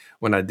people. But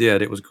when I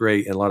did, it was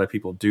great. And a lot of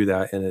people do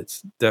that. And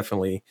it's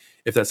definitely,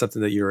 if that's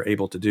something that you're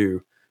able to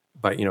do,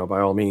 by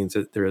all means,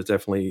 there is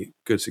definitely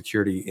good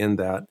security in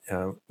that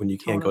when you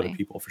can go to Totally.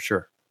 people for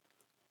sure.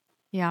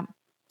 Yeah.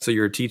 So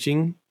you're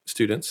teaching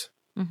students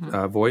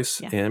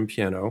voice Yes. and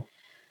piano,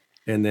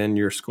 and then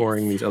you're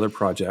scoring these other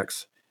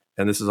projects,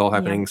 and this is all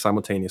happening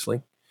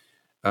simultaneously.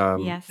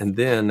 Yes. And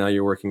then now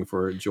you're working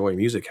for Joy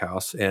Music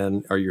House.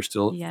 And are you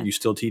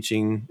still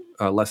teaching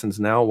lessons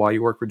now while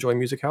you work for Joy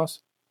Music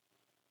House?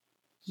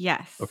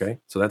 Yes. Okay,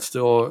 so that's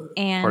still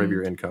part of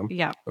your income.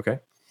 Yeah. Okay.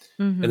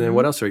 And then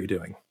what else are you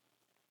doing?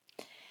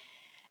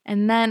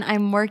 And then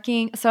I'm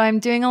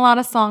doing a lot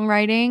of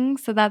songwriting.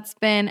 So that's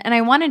been, and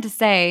I wanted to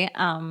say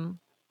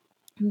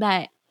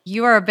that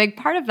you are a big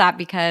part of that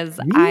because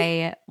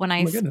Me?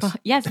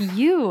 yes,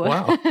 you.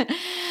 Wow.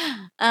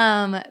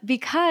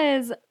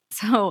 Because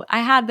so I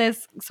had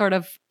this sort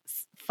of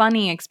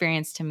funny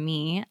experience to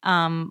me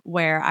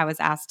where I was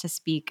asked to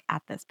speak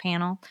at this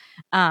panel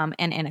and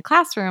in a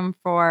classroom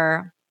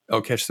for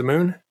Catch the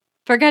Moon?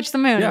 For Catch the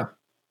Moon. Yeah.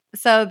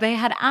 So they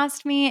had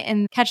asked me,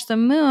 and Catch the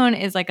Moon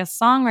is like a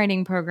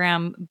songwriting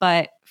program,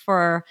 but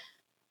for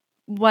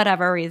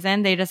whatever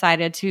reason, they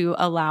decided to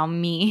allow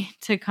me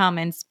to come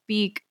and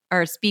speak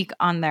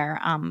on their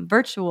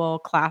virtual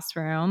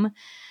classroom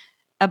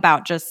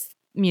about just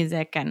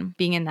music and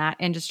being in that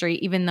industry,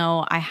 even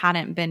though I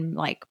hadn't been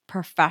like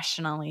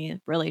professionally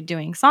really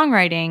doing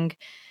songwriting.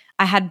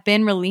 I had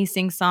been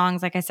releasing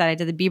songs. Like I said, I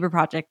did the Bieber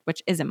project,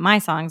 which isn't my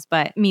songs,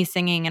 but me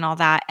singing and all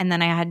that. And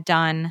then I had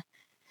done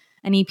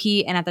an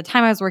EP. And at the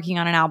time I was working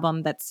on an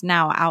album that's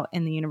now out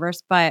in the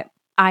universe, but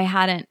I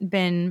hadn't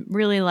been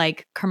really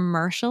like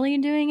commercially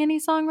doing any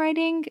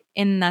songwriting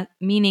in the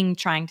meaning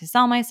trying to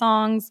sell my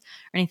songs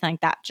or anything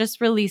like that,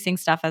 just releasing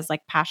stuff as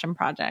like passion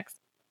projects.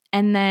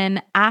 And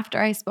then after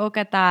I spoke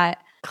at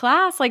that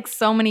class, like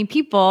so many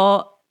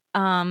people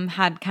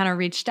had kind of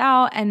reached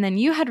out, and then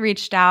you had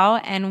reached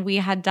out, and we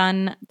had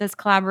done this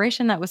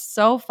collaboration that was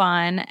so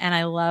fun. And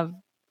I love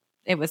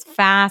it was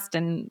fast,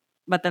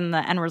 but then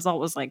the end result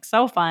was like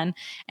so fun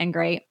and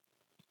great.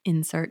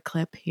 Insert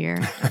clip here.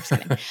 No, I'm just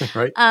kidding.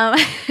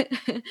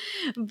 Right.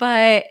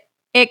 But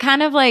it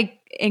kind of like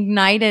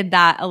ignited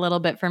that a little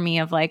bit for me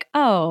of like,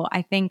 oh,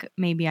 I think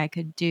maybe I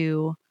could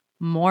do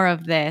more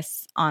of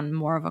this on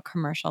more of a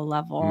commercial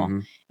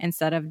level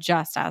instead of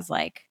just as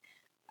like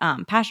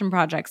passion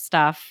project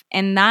stuff.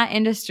 And that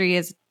industry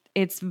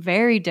it's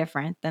very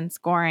different than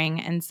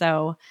scoring. And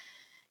so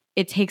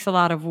it takes a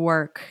lot of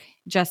work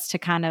just to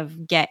kind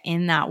of get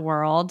in that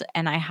world.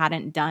 And I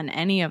hadn't done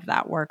any of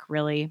that work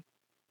really.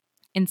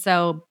 And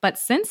so, but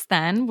since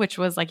then, which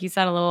was like you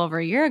said, a little over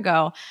a year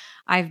ago,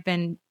 I've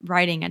been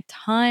writing a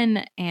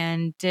ton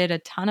and did a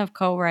ton of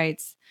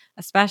co-writes,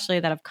 especially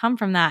that have come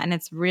from that. And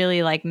it's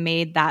really like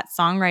made that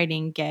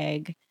songwriting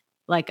gig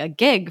like a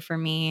gig for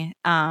me.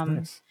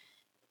 Nice.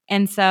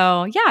 And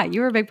so, yeah, you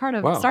were a big part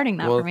of Wow. starting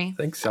that for Well, me.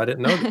 thanks. I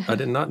didn't know that. I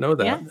did not know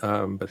Yeah.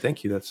 that. But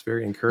thank you. That's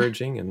very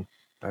encouraging, and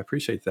I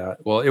appreciate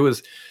that. Well, it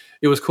was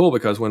cool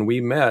because when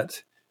we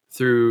met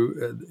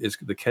through is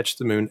the Catch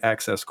the Moon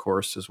Access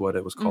course is what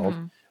it was called.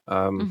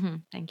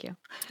 Thank you.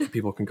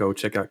 People can go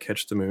check out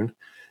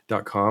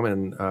catchthemoon.com,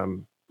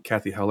 and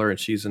Kathy Heller, and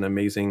she's an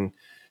amazing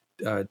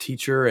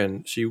teacher,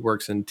 and she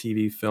works in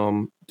TV,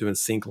 film, doing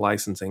sync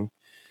licensing.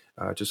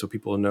 Just so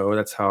people know,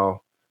 that's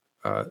how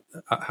one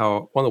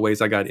of the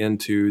ways I got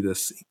into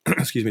this,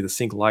 excuse me, the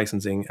sync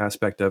licensing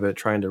aspect of it,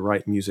 trying to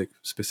write music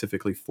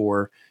specifically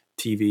for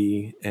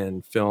TV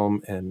and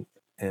film and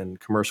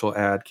commercial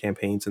ad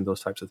campaigns and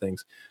those types of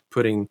things,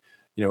 putting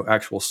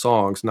actual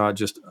songs, not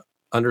just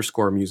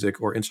underscore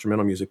music or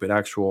instrumental music, but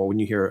actual, when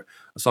you hear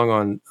a song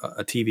on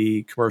a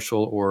TV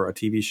commercial or a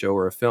TV show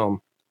or a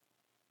film,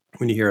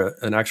 when you hear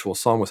an actual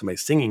song with somebody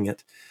singing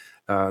it,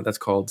 that's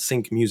called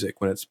sync music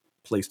when it's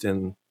placed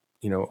in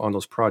on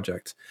those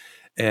projects.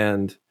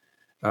 And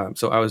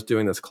so I was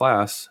doing this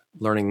class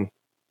learning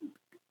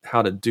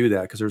how to do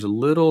that, because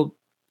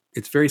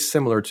it's very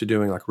similar to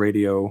doing like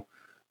radio,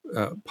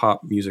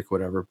 pop music,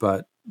 whatever,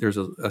 but there's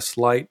a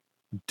slight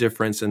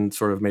difference in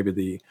sort of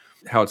maybe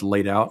how it's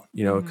laid out,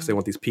 because they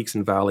want these peaks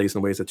and valleys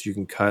and ways that you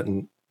can cut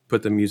and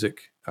put the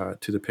music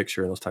to the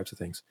picture and those types of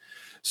things.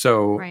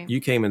 So Right. you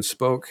came and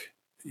spoke,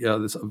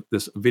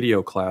 this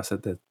video class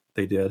that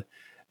they did,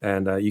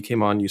 and you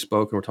came on, you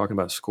spoke, and we're talking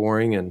about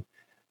scoring, and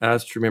I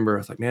just remember I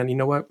was like, man, you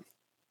know what?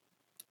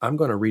 I'm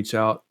going to reach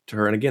out to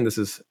her. And again,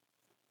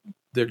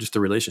 they're just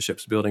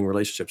building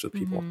relationships with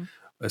people.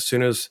 As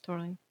soon as,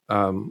 Totally.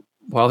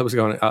 while it was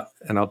going out,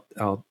 and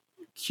I'll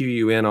cue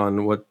you in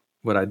on what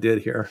I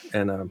did here,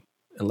 and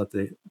let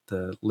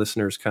the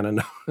listeners kind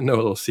of know a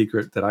little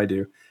secret that I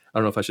do. I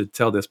don't know if I should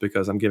tell this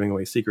because I'm giving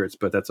away secrets,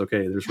 but that's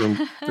okay. There's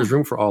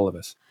room for all of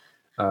us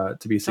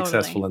to be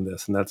successful in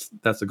this. And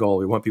that's the goal.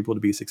 We want people to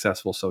be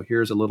successful. So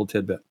here's a little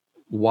tidbit.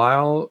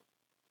 While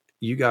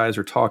you guys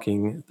are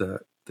talking,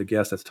 the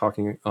guest that's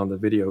talking on the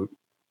video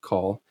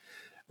call,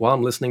 while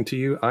I'm listening to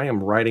you, I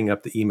am writing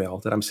up the email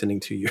that I'm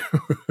sending to you,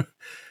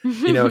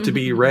 to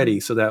be ready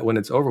so that when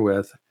it's over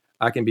with,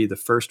 I can be the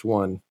first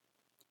one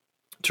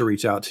to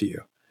reach out to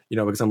you,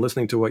 because I'm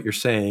listening to what you're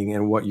saying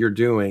and what you're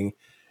doing.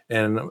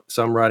 And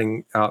so I'm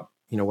writing out,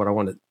 what I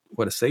want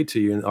to say to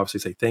you, and obviously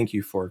say thank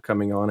you for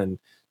coming on and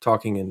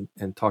talking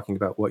and talking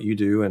about what you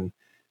do and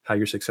how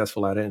you're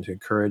successful at it, and to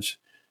encourage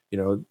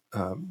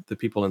the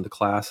people in the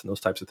class and those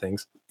types of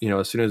things.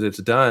 As soon as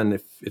it's done,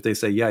 if they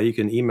say, yeah, you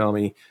can email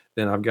me,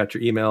 then I've got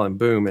your email, and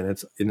boom, and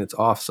it's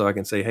off. So I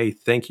can say, hey,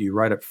 thank you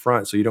right up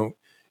front. So you don't,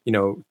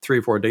 3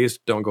 or 4 days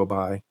don't go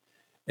by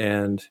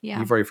and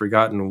you've already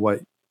forgotten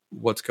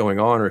what's going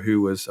on or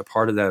who was a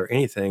part of that or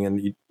anything,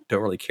 and you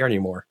don't really care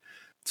anymore.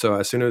 So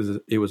as soon as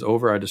it was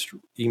over, I just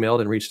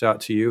emailed and reached out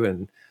to you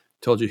and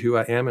told you who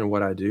I am and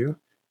what I do,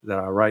 that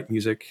I write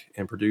music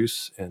and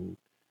produce and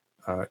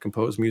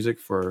compose music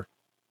for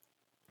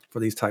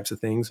these types of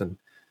things, and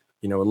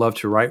would love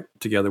to write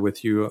together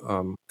with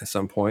you at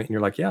some point. And you're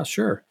like, yeah,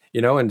 sure,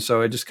 and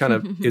so it just kind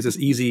of is this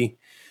easy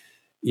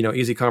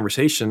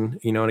conversation,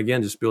 and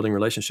again, just building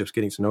relationships,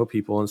 getting to know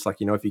people. And it's like,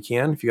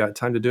 if you got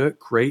time to do it,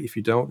 great. If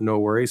you don't, no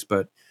worries.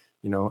 But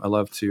I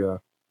love to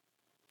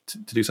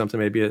do something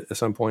maybe at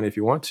some point if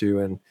you want to.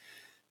 And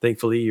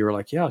thankfully you were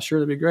like, yeah, sure,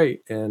 that'd be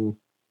great. And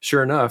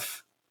sure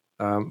enough,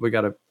 we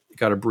got a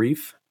got a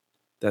brief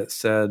that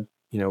said,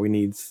 we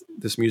need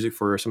this music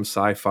for some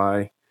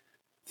sci-fi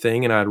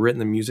thing, and I had written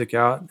the music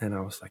out, and I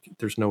was like,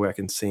 "There's no way I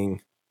can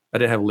sing." I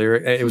didn't have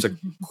lyric. It was a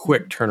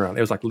quick turnaround.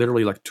 It was like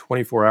literally like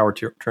 24-hour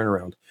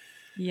turnaround,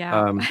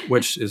 Yeah.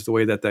 which is the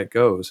way that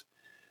goes.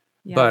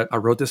 Yeah. But I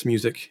wrote this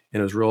music,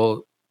 and it was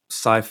real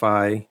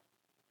sci-fi,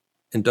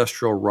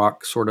 industrial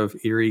rock, sort of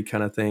eerie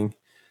kind of thing.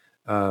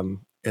 And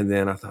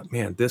then I thought,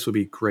 man, this would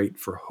be great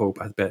for Hope.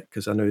 I bet,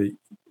 because I knew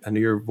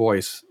your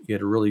voice. You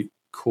had a really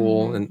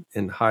cool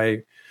and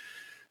high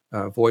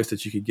voice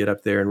that you could get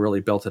up there and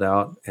really belt it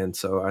out. And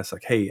so I was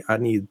like, hey,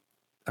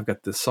 I've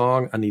got this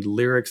song. I need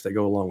lyrics that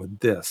go along with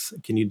this.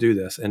 Can you do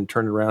this? And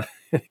turn it around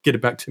and get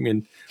it back to me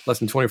in less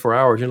than 24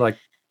 hours. You're like,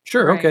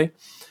 sure. Right. Okay.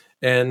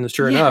 And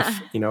sure Yeah.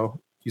 enough,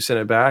 you sent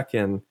it back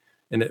and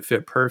it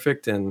fit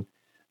perfect. And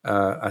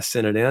I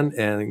sent it in,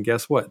 and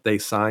guess what? They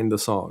signed the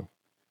song.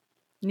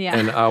 Yeah.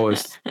 And I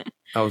was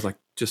like,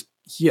 just,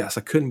 yes,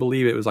 I couldn't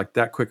believe it was like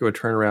that quick of a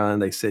turnaround.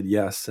 And they said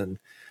yes. And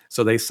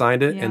so they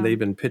signed it, Yeah. and they've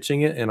been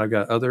pitching it. And I've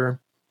got other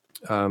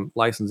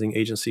licensing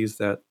agencies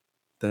that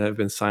have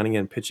been signing it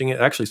and pitching it.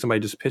 Actually, somebody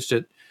just pitched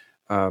it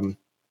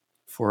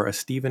for a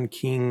Stephen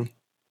King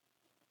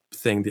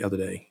thing the other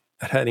day.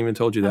 I hadn't even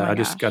told you Oh that. my I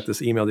just got gosh.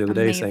 this email the other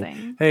day saying,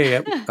 Amazing. hey,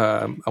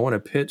 I want to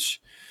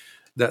pitch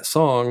that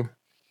song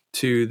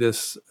to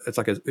this.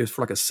 It's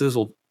for like a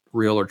sizzle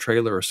reel or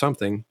trailer or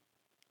something,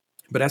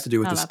 but it has to do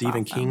with the that's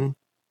Stephen awesome. King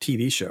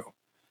TV show.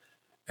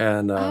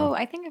 And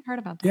I think I've heard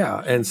about that. yeah.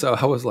 Actually. And so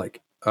I was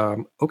like,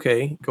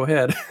 okay, go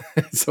ahead.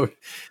 So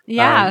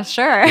Yeah,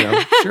 sure.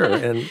 sure.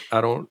 And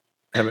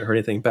haven't heard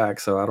anything back,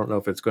 so I don't know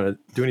if it's going to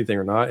do anything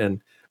or not.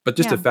 But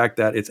just the Yeah. fact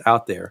that it's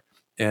out there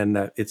and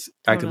that it's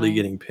actively Totally.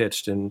 getting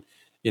pitched, and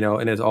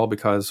and it's all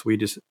because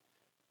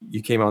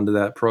you came onto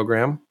that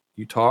program,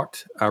 you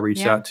talked, I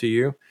reached Yeah. out to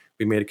you,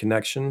 we made a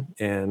connection,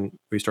 and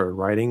we started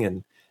writing,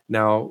 and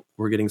now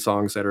we're getting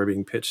songs that are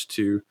being pitched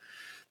to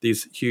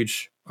these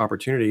huge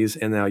opportunities.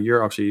 And now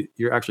you're actually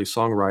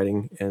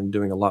songwriting and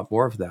doing a lot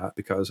more of that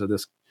because of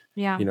this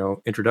Yeah.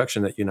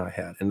 introduction that you and I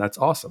had, and that's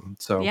awesome.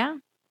 So Yeah.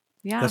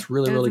 Yeah. that's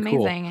really, It was really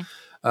cool. amazing.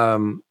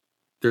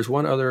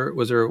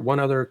 Was there one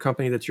other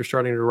company that you're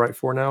starting to write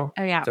for now?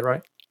 Oh yeah. Is that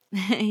right?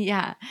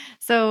 Yeah.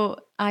 So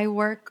I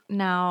work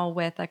now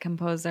with a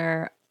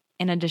composer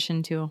in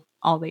addition to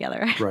all the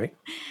other Right.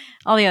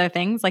 all the other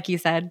things, like you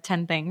said,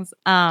 10 things.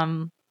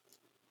 I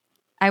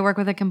work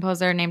with a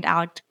composer named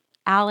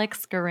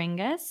Alex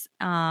Garingas.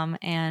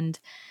 And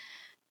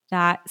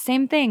that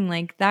same thing,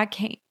 like that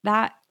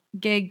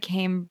gig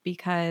came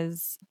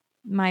because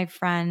my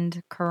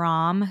friend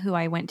Karam, who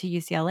I went to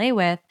UCLA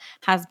with,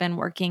 has been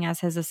working as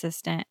his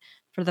assistant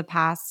for the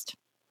past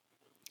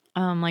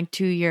like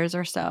 2 years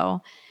or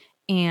so.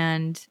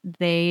 And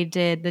they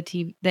did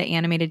the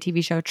animated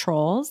TV show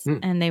Trolls,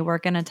 and they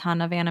work in a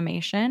ton of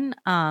animation.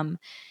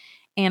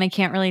 And I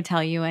can't really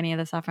tell you any of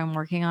the stuff I'm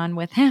working on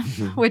with him,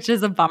 which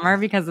is a bummer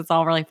because it's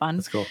all really fun.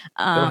 That's cool.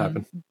 It'll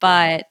happen.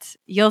 But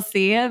you'll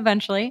see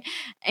eventually.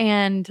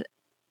 And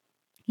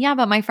yeah,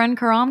 but my friend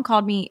Karam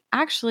called me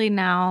actually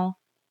now,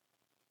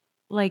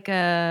 like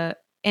in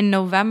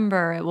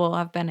November, it will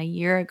have been a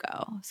year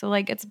ago. So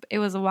like it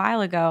was a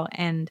while ago,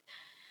 and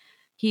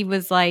he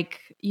was like,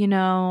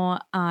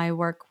 I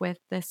work with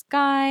this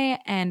guy,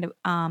 and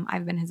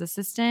I've been his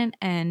assistant,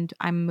 and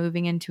I'm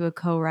moving into a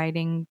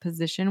co-writing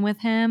position with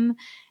him,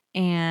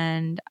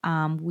 and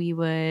we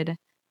would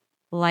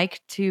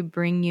like to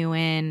bring you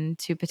in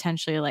to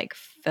potentially like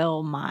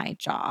fill my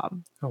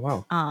job. Oh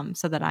wow.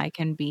 So that I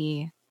can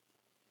be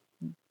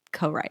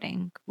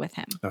co-writing with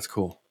him. That's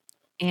cool.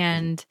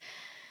 And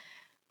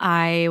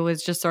I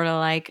was just sort of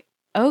like,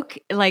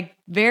 okay, like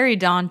very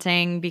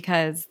daunting,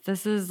 because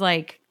this is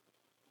like,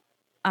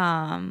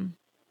 they're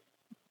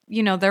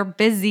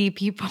busy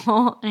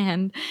people,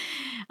 and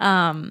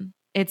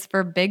it's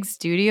for big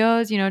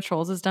studios.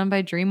 Trolls is done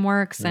by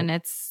DreamWorks, and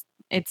it's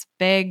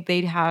big.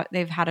 They've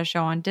had a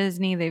show on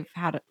Disney, they've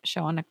had a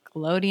show on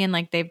Nickelodeon,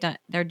 like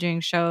they're doing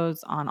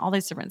shows on all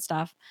these different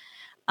stuff.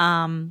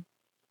 And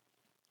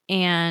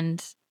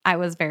I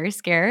was very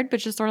scared, but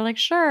just sort of like,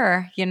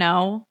 sure,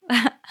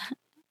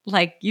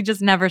 like you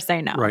just never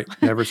say no. Right.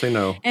 Never say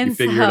no. And You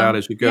figure it out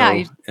as you go,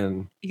 yeah,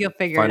 and you'll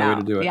figure find it a way out.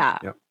 to do it. Yeah.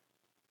 Yep.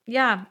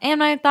 Yeah.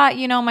 And I thought,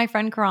 my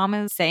friend Karam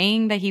is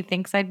saying that he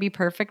thinks I'd be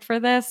perfect for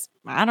this.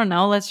 I don't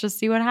know. Let's just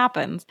see what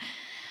happens.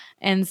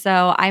 And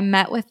so I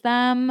met with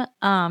them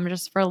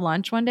just for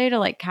lunch one day to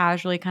like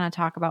casually kind of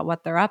talk about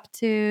what they're up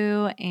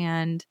to.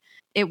 And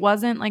it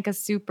wasn't like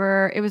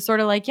it was sort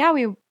of like, yeah,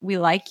 we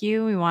like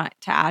you. We want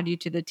to add you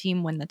to the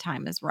team when the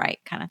time is right,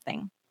 kind of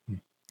thing.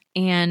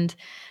 And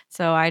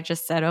so I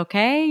just said,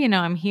 okay,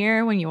 I'm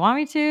here when you want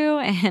me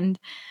to.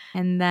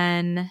 And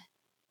then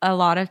a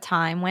lot of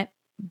time went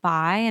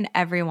by, and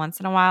every once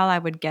in a while I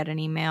would get an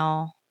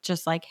email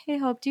just like, hey,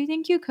 Hope, do you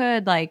think you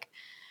could, like,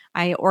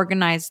 I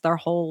organized their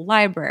whole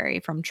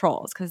library from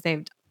Trolls because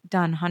they've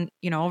done,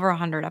 over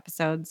 100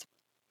 episodes,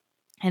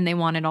 and they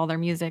wanted all their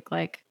music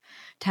like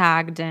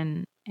tagged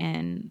and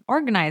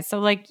organized. So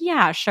like,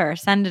 yeah, sure,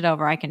 send it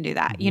over. I can do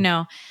that,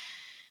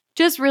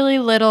 just really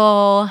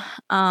little,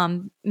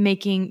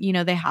 making,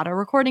 they had a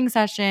recording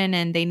session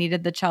and they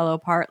needed the cello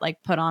part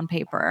like put on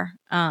paper.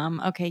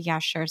 Okay, yeah,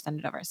 sure, send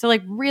it over. So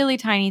like really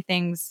tiny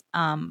things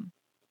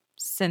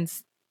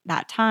since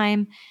that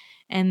time.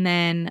 And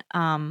then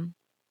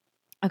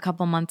a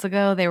couple months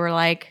ago they were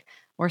like,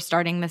 we're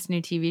starting this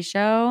new TV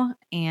show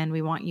and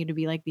we want you to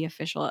be like the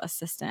official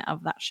assistant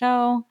of that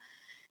show.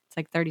 It's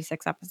like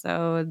 36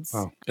 episodes.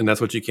 Wow. And that's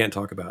what you can't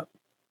talk about.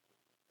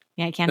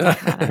 Yeah, I can't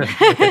talk about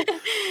it.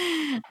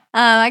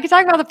 I can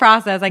talk about the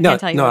process. I can't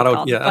tell you No, what I it's don't.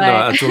 called. Yeah, But no,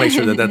 I just want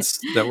to make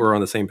sure that we're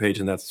on the same page,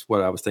 and that's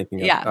what I was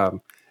thinking of. yeah,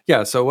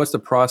 Yeah. So, what's the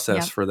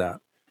process yep. for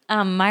that?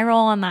 My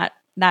role on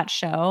that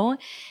show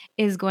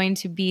is going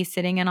to be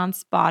sitting in on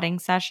spotting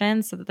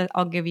sessions. So that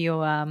I'll give you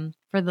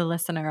for the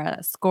listener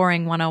a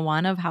scoring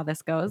 101 of how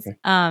this goes.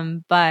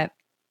 Okay. But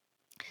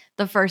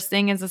the first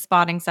thing is a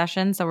spotting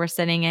session. So we're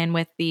sitting in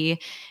with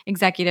the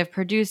executive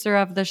producer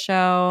of the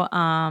show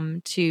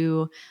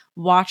to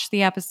watch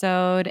the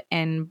episode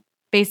and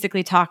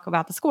basically talk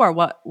about the score.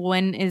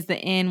 When is the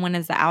in, when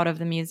is the out of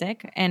the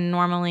music? And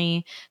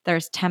normally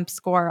there's temp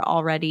score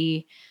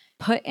already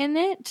put in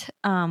it,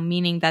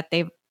 meaning that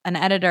an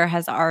editor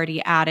has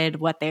already added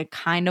what they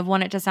kind of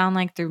want it to sound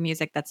like through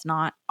music that's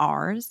not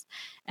ours.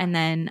 And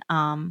then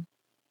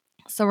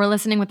so we're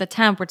listening with the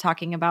temp. We're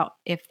talking about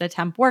if the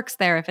temp works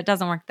there, if it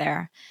doesn't work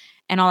there,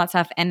 and all that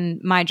stuff. And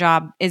my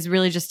job is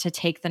really just to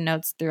take the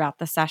notes throughout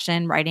the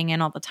session, writing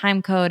in all the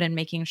time code and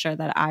making sure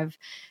that I've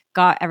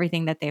got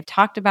everything that they've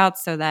talked about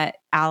so that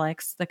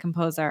Alex, the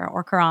composer,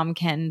 or Karam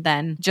can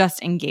then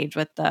just engage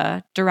with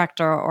the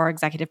director or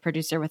executive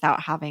producer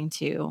without having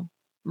to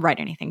write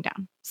anything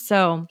down.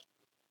 So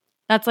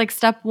that's like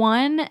step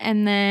one.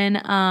 And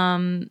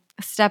then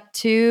step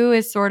two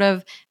is sort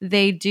of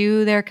they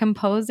do their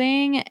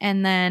composing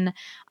and then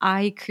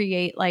I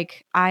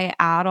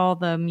add all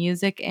the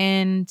music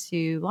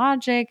into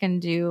Logic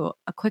and do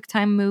a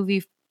QuickTime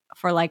movie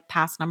for like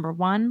pass number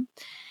one.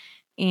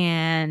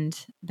 And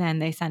then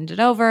they send it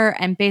over.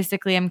 And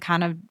basically, I'm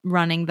kind of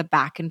running the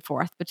back and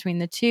forth between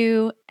the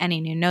two.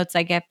 Any new notes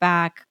I get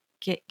back,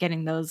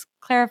 getting those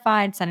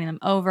clarified, sending them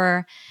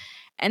over.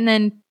 And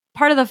then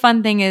part of the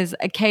fun thing is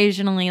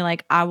occasionally,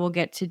 like, I will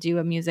get to do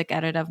a music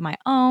edit of my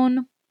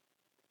own.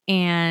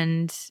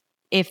 And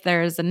if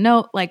there's a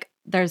note, like,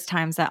 there's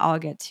times that I'll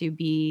get to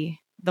be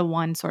the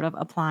one sort of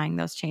applying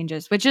those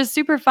changes, which is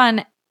super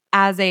fun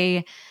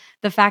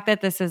the fact that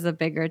this is a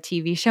bigger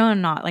TV show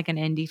and not like an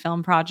indie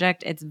film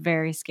project. It's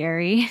very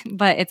scary,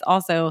 but it's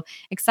also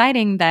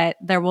exciting that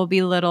there will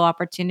be little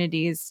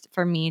opportunities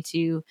for me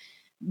to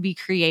be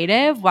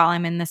creative while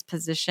I'm in this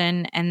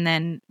position. And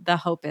then the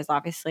hope is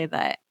obviously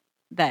that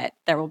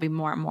there will be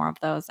more and more of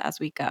those as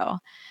we go.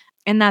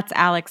 And that's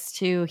Alex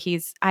too.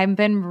 I've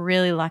been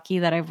really lucky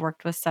that I've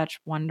worked with such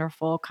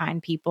wonderful,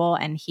 kind people.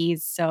 And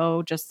he's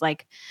so just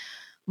like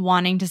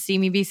wanting to see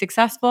me be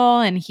successful.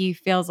 And he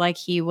feels like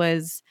he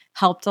was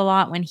helped a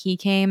lot when he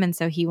came. And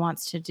so he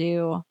wants to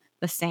do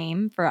the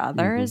same for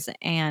others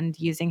and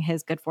using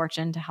his good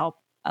fortune to help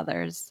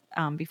others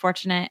be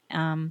fortunate,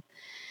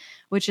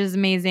 which is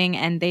amazing.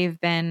 And they've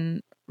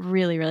been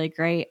really, really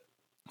great.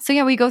 So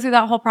yeah, we go through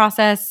that whole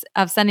process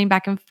of sending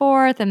back and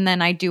forth, and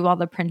then I do all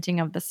the printing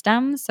of the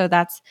stems. So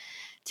that's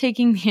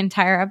taking the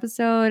entire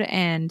episode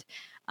and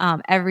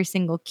every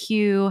single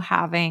cue,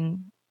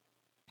 having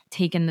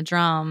taken the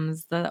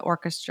drums, the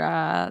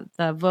orchestra,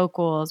 the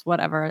vocals,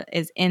 whatever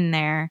is in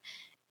there.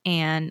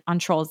 And on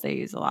Trolls, they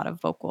use a lot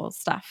of vocal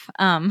stuff.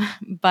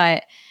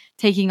 But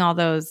taking all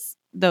those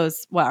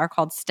what are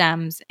called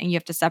stems, and you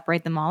have to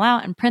separate them all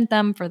out and print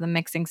them for the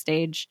mixing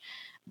stage.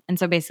 And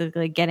so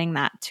basically getting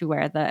that to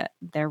where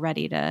they're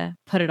ready to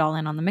put it all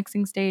in on the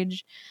mixing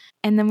stage.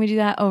 And then we do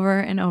that over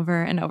and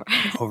over and over.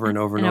 Over and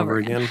over and over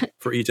again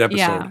for each Yeah.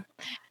 episode.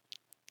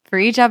 For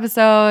each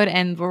episode,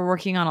 and we're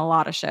working on a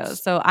lot of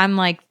shows. So I'm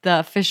like the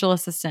official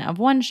assistant of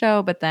one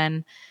show, but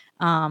then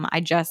I'm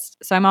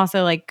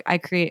also like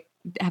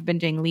have been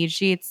doing lead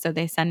sheets. So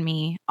they send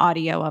me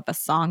audio of a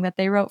song that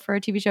they wrote for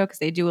a TV show because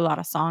they do a lot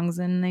of songs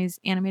in these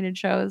animated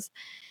shows.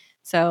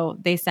 So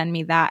they send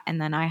me that,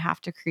 and then I have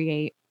to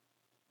create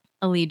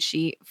a lead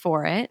sheet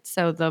for it.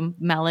 So the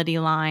melody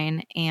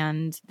line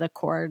and the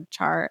chord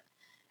chart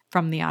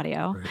from the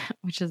audio, Right.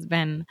 which has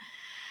been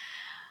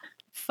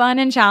fun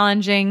and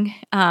challenging.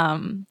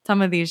 Some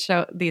of these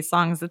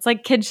songs, it's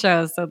like kid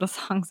shows, so the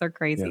songs are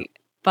crazy.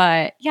 Yeah.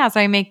 But yeah,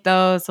 so I make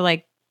those. So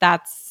like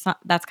that's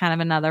kind of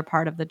another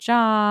part of the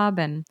job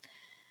and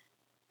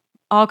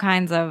all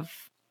kinds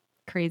of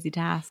crazy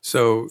tasks.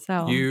 So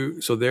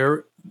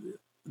So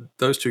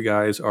those two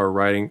guys are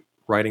writing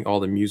all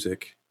the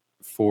music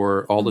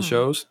for all the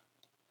shows.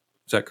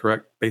 Is that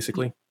correct?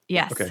 Basically.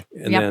 yes. Okay.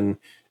 And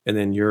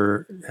then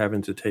you're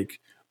having to take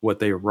what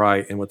they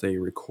write and what they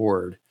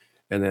record,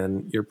 and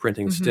then you're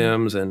printing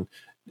stems and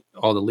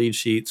all the lead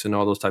sheets and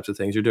all those types of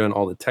things. You're doing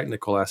all the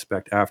technical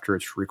aspect after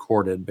it's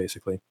recorded,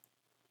 basically.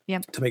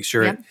 Yep. To make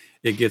sure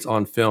it gets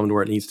on filmed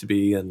where it needs to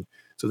be, and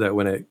so that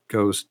when it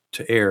goes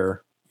to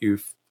air,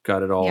 you've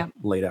got it all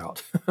laid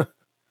out.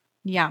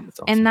 Yeah. That's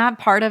And awesome. that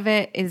part of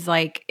it is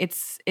like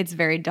it's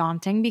very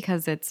daunting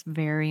because it's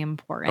very Oh yeah.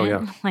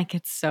 important. Like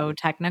it's so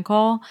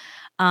technical.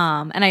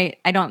 And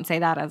I don't say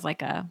that as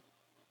like a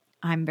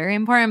I'm very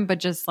important, but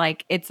just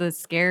like it's a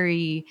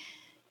scary Yeah.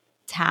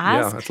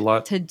 task That's a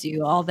lot. to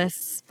do all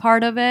this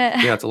part of it.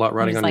 Yeah. It's a lot And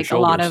riding just on your like a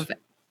lot shoulders. of Yeah.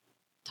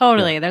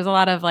 totally. There's a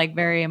lot of like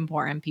very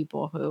important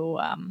people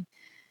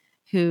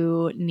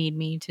who need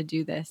me to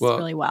do this Well,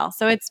 really well.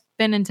 So it's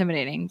been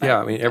intimidating, but yeah.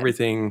 I mean, good.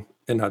 everything,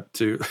 and not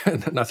to,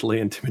 not to lay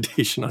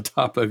intimidation on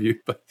top of you,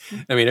 but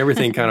I mean,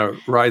 everything kind of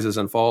rises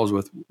and falls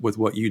with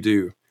what you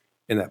do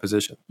in that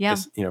position. Yeah.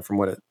 It's, from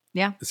what it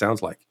Yeah.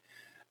 sounds like.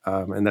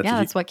 And that's Yeah, a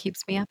that's what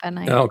keeps me up at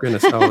night. oh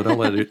goodness. Oh, don't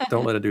let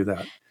it do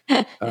that.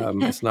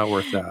 It's not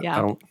worth that.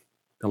 Yeah.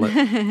 Don't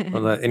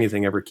let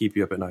anything ever keep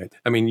you up at night.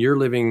 I mean, you're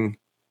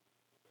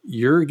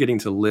getting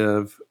to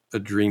live a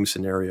dream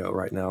scenario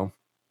right now,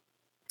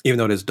 even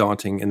though it is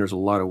daunting and there's a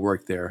lot of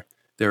work there.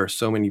 There are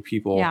so many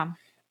people Yeah.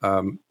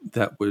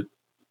 that would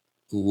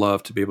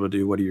love to be able to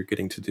do what you're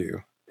getting to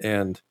do.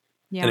 And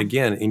Yeah.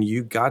 again, and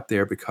you got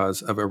there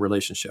because of a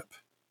relationship.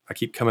 I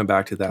keep coming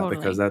back to that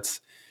because Totally.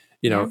 that's,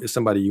 Yeah. is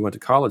somebody you went to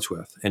college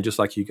with. And just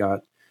like you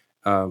got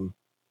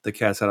the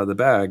cat's out of the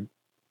bag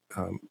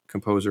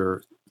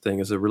composer thing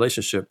is a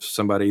relationship,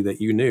 somebody that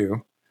you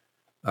knew,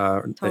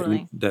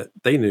 Totally. that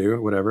they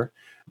knew, whatever.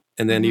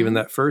 And then even Mhm.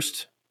 that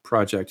first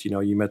project,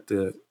 you met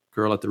the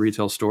girl at the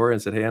retail store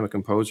and said, "Hey, I'm a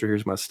composer.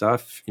 Here's my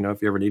stuff.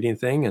 If you ever need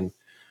anything."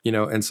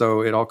 And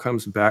so it all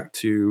comes back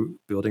to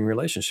building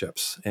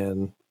relationships,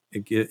 and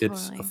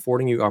it's Totally.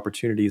 affording you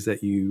opportunities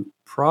that you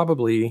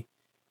probably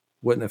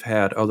wouldn't have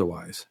had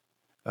otherwise.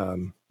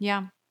 Um,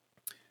 Yeah.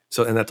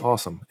 and that's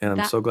awesome. And I'm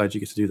That so glad you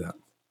get to do that.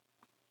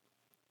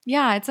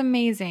 Yeah, it's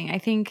amazing. I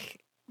think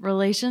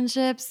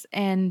relationships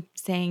and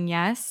saying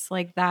yes,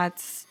 like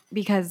that's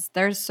because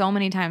there's so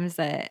many times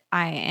that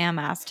I am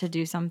asked to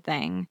do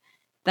something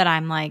that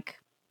I'm like,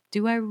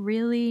 do I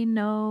really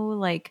know?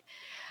 Like,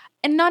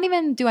 and not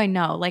even do I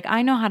know, like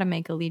I know how to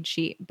make a lead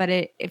sheet, but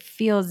it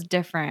feels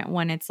different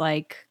when it's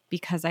like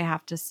because I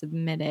have to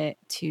submit it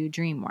to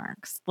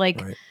DreamWorks.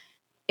 Like Right.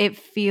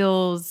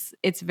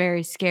 it's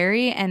very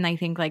scary, and I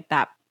think like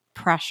that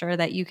pressure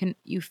that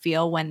you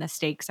feel when the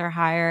stakes are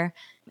higher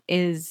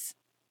is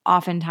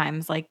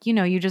oftentimes like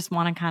you just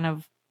want to kind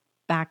of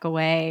back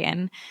away,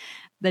 and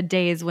the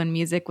days when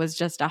music was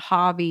just a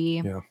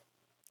hobby, Yeah.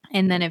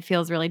 and then it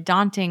feels really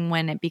daunting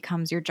when it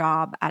becomes your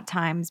job at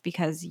times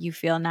because you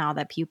feel now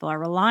that people are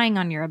relying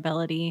on your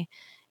ability,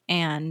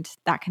 and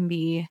that can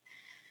be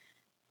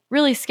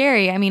really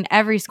scary. I mean,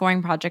 every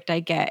scoring project I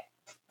get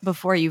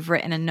before you've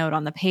written a note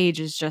on the page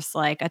is just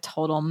like a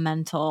total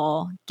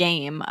mental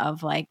game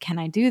of like, can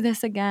I do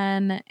this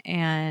again?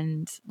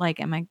 And like,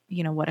 am I,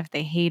 what if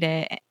they hate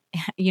it?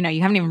 You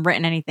haven't even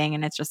written anything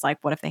and it's just like,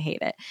 what if they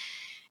hate it?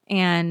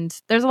 And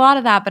there's a lot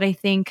of that, but I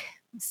think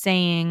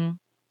saying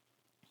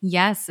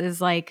yes is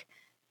like,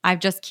 I've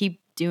just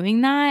keep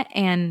doing that,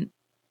 and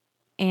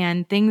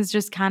things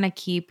just kind of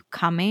keep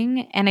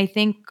coming. And I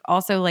think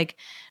also like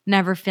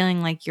never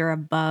feeling like you're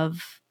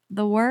above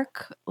the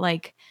work.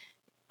 Like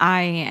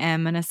I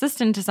am an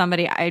assistant to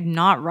somebody. I'm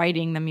not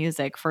writing the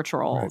music for Right.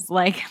 Trolls.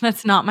 Like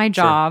that's not my Sure.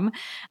 job,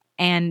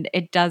 and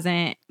it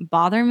doesn't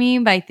bother me,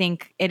 but I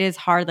think it is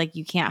hard. Like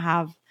you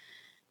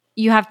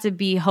have to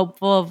be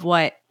hopeful of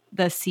what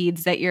the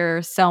seeds that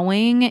you're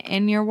sowing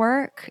in your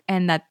work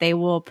and that they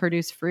will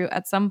produce fruit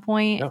at some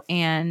point. Yeah.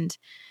 And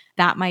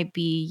that might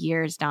be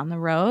years down the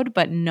road,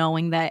 but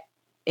knowing that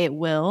it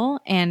will.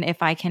 And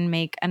if I can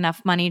make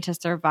enough money to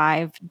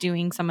survive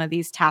doing some of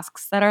these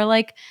tasks that are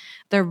like,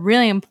 they're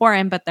really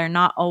important, but they're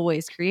not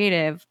always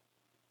creative,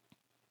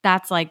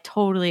 that's like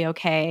totally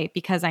okay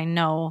because I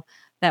know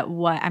that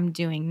what I'm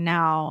doing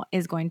now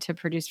is going to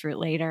produce fruit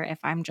later if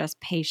I'm just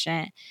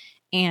patient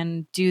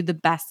and do the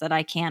best that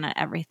I can at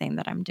everything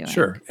that I'm doing.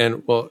 Sure.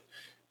 And well,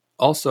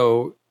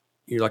 also,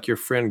 like your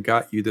friend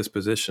got you this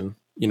position,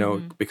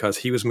 Mhm. because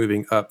he was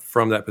moving up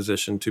from that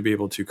position to be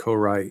able to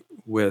co-write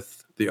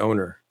with the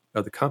owner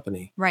of the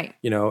company, Right.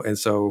 and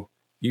so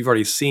you've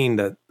already seen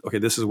that, okay,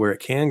 this is where it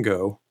can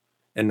go.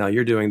 And now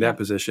you're doing that Yep.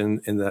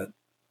 position, and that,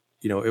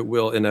 it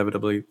will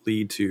inevitably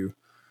lead to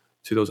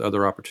those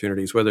other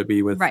opportunities, whether it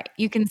be with, Right.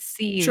 You can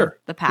see sure.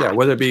 the Yeah. path.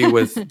 Whether it be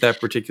with that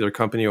particular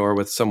company or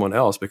with someone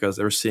else, because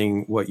they're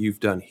seeing what you've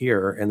done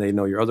here and they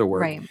know your other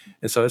work. Right.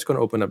 And so it's going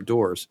to open up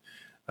doors.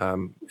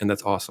 And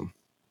that's awesome.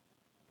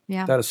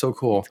 Yeah. That is so It's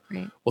cool.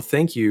 great. Well,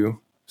 thank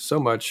you so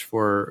much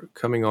for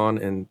coming on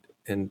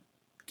and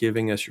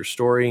giving us your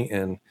story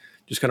and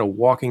just kind of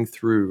walking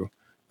through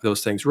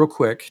those things real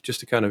quick, just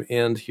to kind of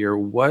end here.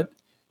 What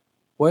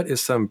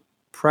is some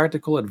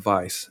practical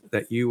advice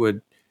that you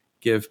would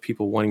give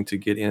people wanting to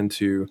get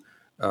into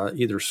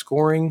either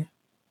scoring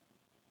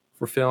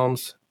for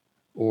films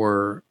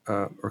or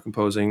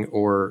composing,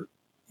 or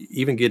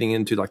even getting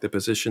into like the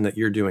position that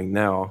you're doing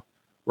now,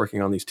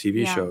 working on these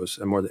TV Yeah. shows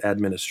and more the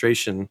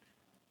administration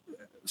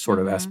sort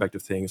of Mhm. aspect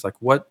of things? Like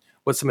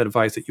what's some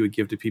advice that you would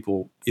give to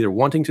people either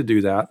wanting to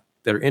do that,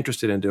 that are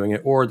interested in doing it,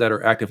 or that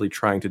are actively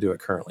trying to do it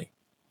currently?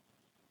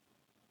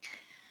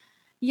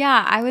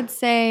 Yeah, I would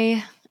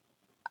say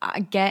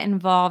get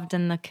involved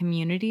in the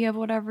community of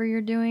whatever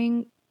you're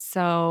doing.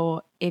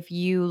 So if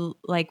you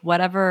like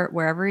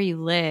wherever you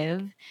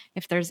live,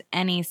 if there's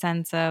any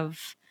sense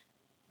of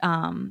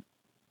um,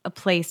 a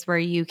place where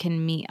you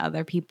can meet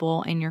other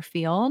people in your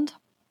field,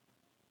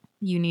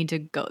 you need to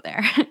go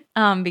there.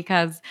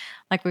 Because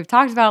like we've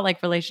talked about,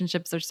 like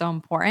relationships are so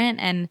important.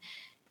 And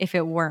if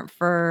it weren't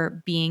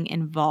for being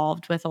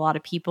involved with a lot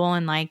of people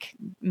and like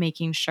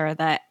making sure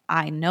that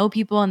I know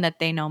people and that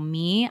they know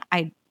me,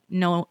 I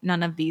know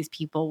none of these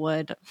people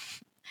would,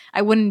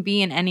 I wouldn't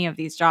be in any of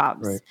these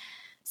jobs. Right.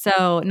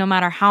 So no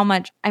matter how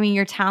much, I mean,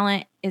 your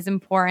talent is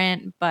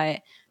important,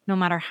 but no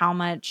matter how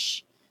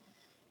much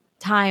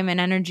time and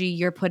energy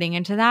you're putting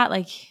into that,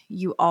 like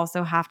you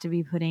also have to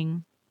be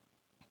putting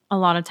a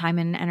lot of time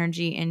and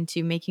energy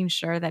into making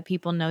sure that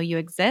people know you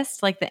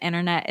exist. Like the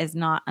internet is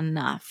not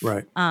enough.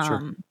 Right.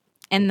 Sure.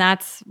 And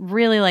that's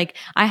really like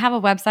I have a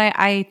website.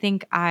 I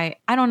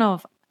don't know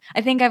if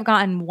I think I've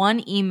gotten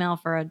one email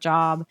for a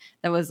job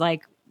that was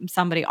like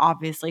somebody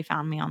obviously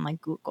found me on like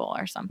Google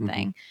or Hmm.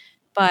 something.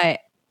 But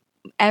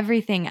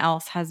everything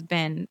else has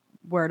been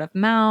word of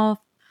mouth,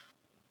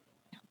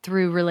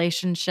 through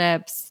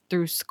relationships,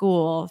 through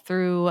school,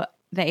 through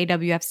the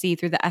AWFC,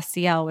 through the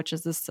SCL, which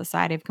is the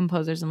Society of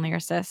Composers and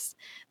Lyricists.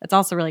 That's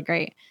also really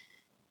great.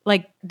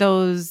 Like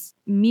those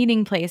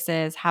meeting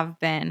places have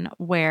been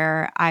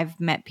where I've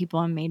met people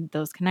and made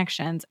those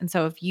connections. And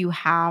so if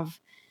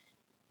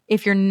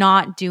you're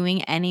not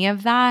doing any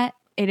of that,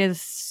 it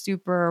is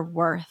super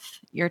worth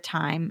your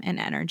time and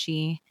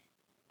energy.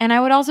 And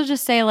I would also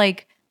just say,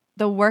 like,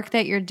 the work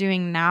that you're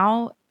doing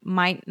now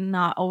might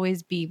not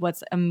always be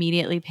what's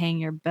immediately paying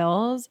your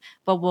bills,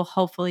 but will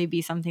hopefully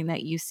be something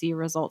that you see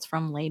results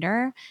from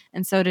later.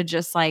 And so to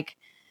just like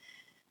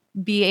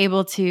be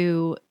able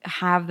to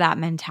have that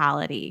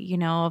mentality,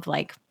 of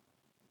like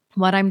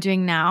what I'm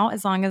doing now,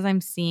 as long as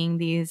I'm seeing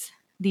these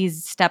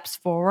steps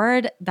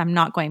forward, I'm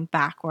not going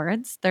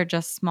backwards. They're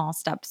just small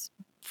steps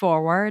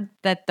forward,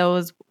 that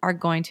those are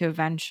going to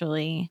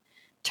eventually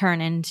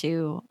turn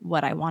into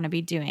what I want to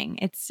be doing.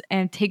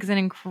 It takes an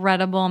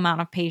incredible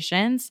amount of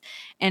patience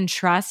and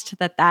trust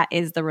that that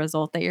is the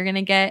result that you're going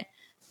to get.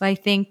 But I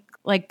think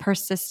like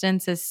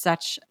persistence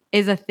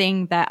is a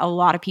thing that a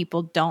lot of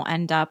people don't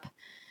end up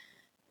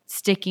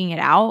sticking it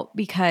out,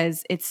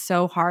 because it's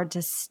so hard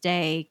to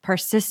stay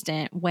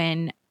persistent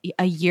when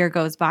a year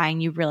goes by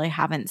and you really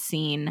haven't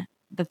seen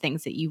the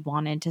things that you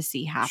wanted to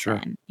see Sure.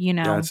 happen,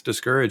 Yeah, it's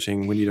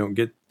discouraging when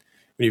when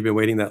you've been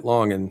waiting that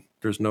long and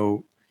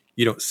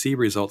you don't see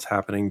results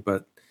happening,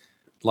 but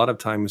a lot of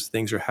times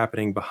things are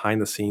happening behind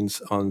the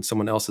scenes on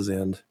someone else's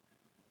end,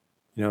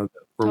 that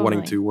we're wanting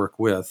Totally. to work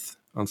with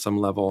on some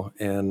level.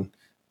 And,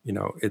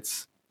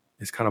 it's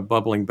kind of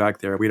bubbling back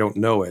there. We don't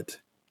know it.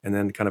 And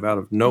then kind of out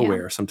of Yeah.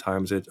 nowhere,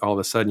 sometimes all of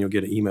a sudden you'll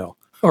get an email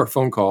or a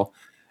phone call,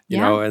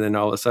 Yeah. and then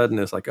all of a sudden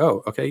it's like,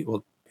 oh, okay,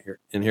 well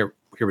here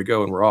we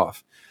go. And we're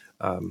off.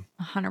 Yeah.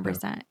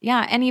 100%.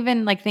 Yeah. And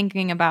even like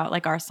thinking about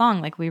like our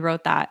song, like we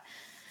wrote that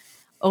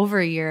over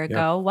a year Yeah.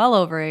 ago, well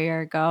over a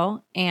year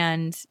ago.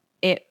 And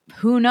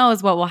who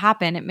knows what will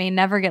happen? It may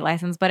never get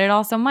licensed, but it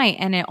also might.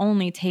 And it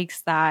only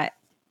takes that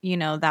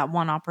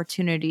one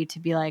opportunity to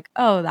be like,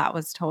 oh, that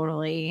was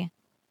totally,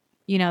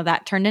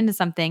 that turned into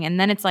something. And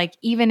then it's like,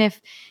 even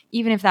if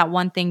that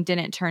one thing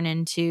didn't turn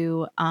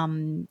into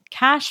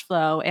cash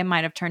flow, it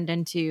might have turned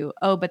into,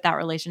 oh, but that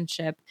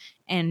relationship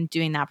and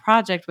doing that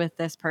project with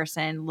this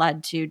person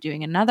led to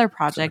doing another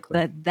project Exactly.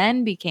 that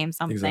then became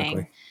something.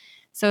 Exactly.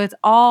 So it's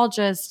all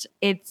just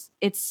it's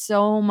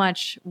so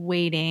much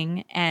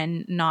waiting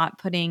and not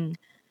putting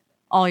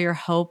all your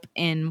hope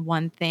in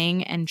one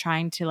thing and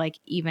trying to like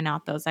even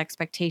out those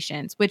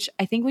expectations, which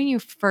I think when you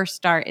first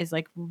start is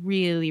like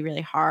really,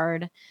 really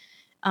hard,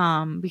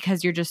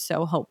 because you're just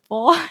so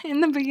hopeful in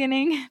the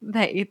beginning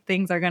that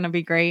things are going to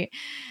be great.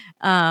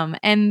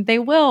 And they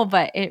will,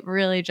 but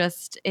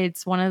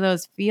it's one of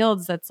those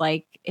fields that's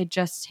like, it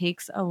just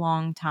takes a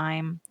long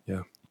time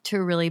Yeah.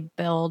 to really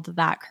build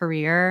that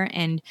career.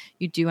 And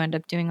you do end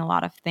up doing a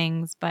lot of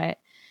things. But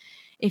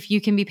if you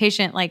can be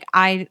patient,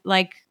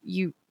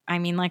 I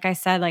mean, like I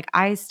said, like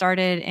I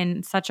started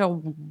in such a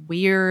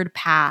weird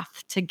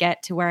path to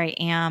get to where I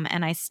am.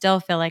 And I still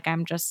feel like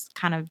I'm just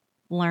kind of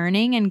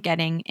learning and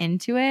getting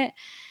into it.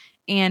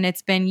 And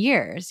it's been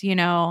years.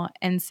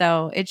 And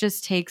so it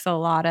just takes a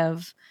lot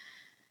of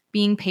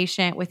being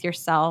patient with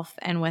yourself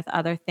and with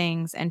other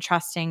things, and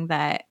trusting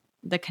that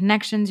the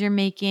connections you're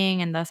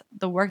making and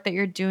the work that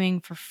you're doing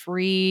for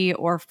free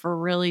or for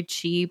really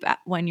cheap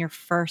when you're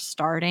first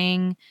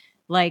starting,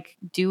 like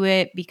do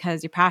it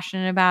because you're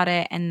passionate about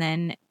it, and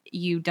then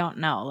you don't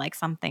know, like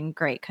something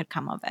great could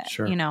come of it,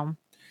 Sure.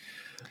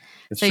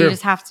 It's so you true.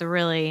 just have to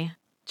really Yeah.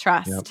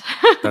 trust.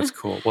 That's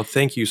cool. Well,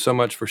 thank you so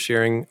much for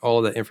sharing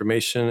all that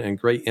information and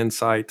great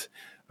insight.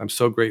 I'm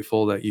so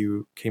grateful that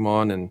you came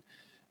on and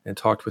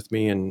talked with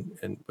me and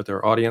with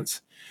our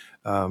audience.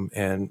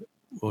 And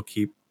we'll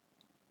keep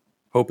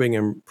hoping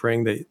and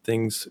praying that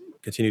things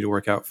continue to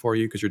work out for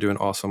you, because you're doing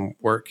awesome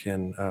work.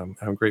 And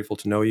I'm grateful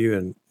to know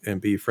you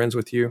and be friends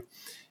with you.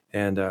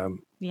 And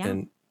Yeah.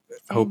 and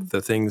Same. hope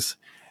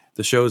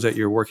the shows that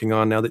you're working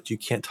on now that you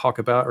can't talk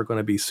about are going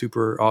to be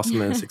super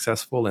awesome and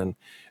successful. And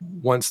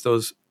once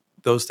those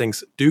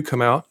things do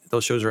come out,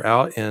 those shows are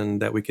out,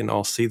 and that we can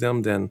all see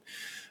them, then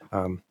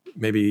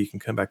maybe you can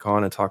come back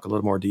on and talk a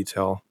little more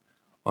detail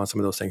on some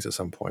of those things at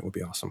some point. Would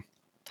be awesome.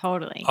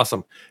 Totally.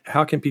 Awesome.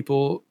 How can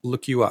people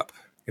look you up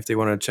if they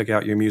want to check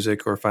out your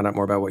music or find out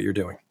more about what you're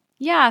doing?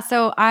 Yeah.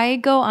 So I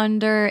go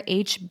under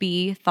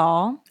HB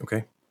Thal.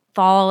 Okay.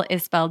 Thal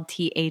is spelled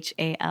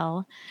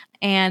Thal.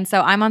 And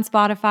so I'm on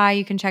Spotify.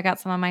 You can check out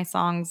some of my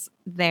songs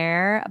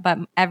there, but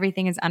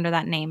everything is under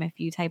that name. If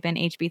you type in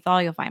HB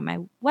Thal, you'll find my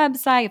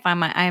website, you'll find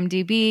my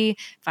IMDb,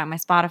 find my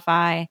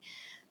Spotify,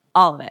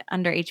 all of it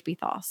under HB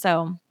Thal.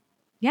 So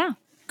yeah.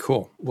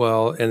 Cool.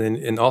 Well,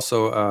 and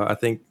also, I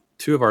think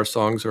 2 of our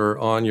songs are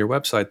on your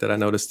website that I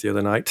noticed the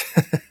other night.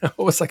 I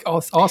was like, oh,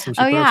 it's awesome.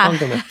 She Oh, put our yeah.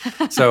 songs on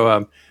there.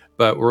 So,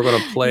 but we're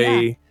going to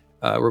play,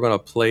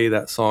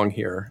 that song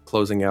here,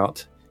 closing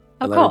out,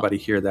 Oh, and let cool. everybody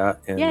hear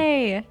that. And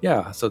Yay.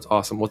 yeah, so it's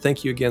awesome. Well,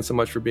 thank you again so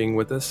much for being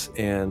with us,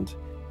 and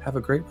have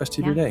a great rest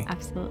of your day.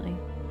 Absolutely.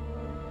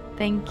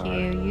 Thank you. All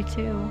right. You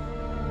too.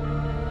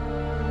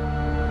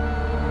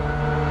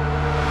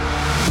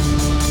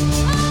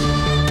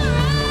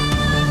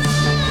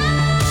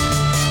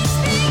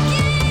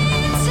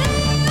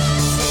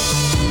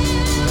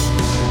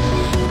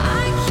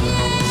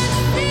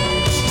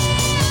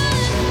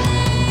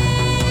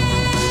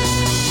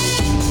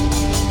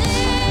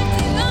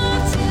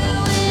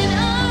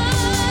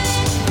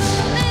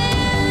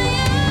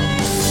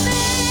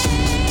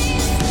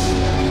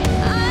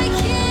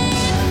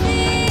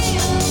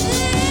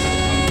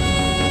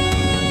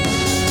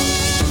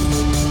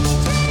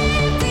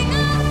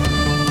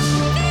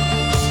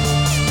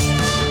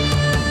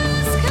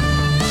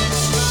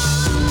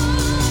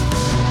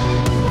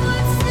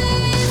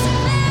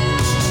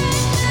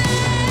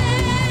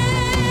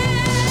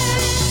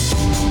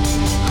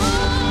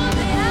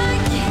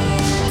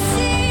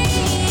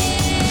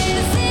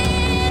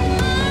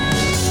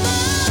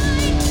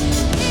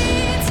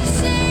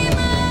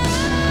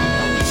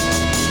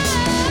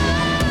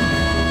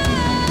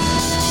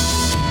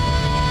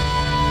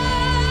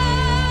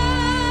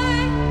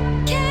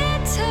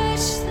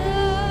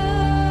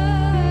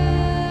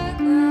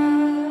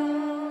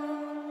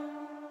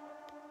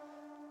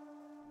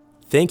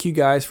 Thank you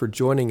guys for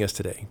joining us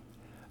today.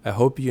 I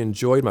hope you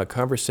enjoyed my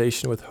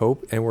conversation with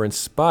Hope and were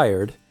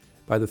inspired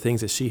by the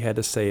things that she had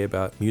to say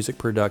about music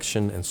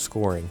production and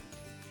scoring.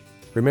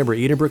 Remember,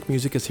 Edenbrook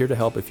Music is here to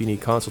help if you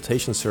need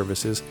consultation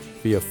services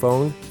via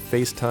phone,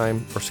 FaceTime,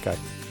 or Skype.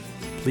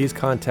 Please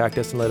contact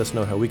us and let us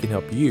know how we can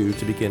help you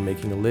to begin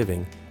making a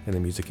living in the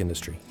music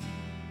industry.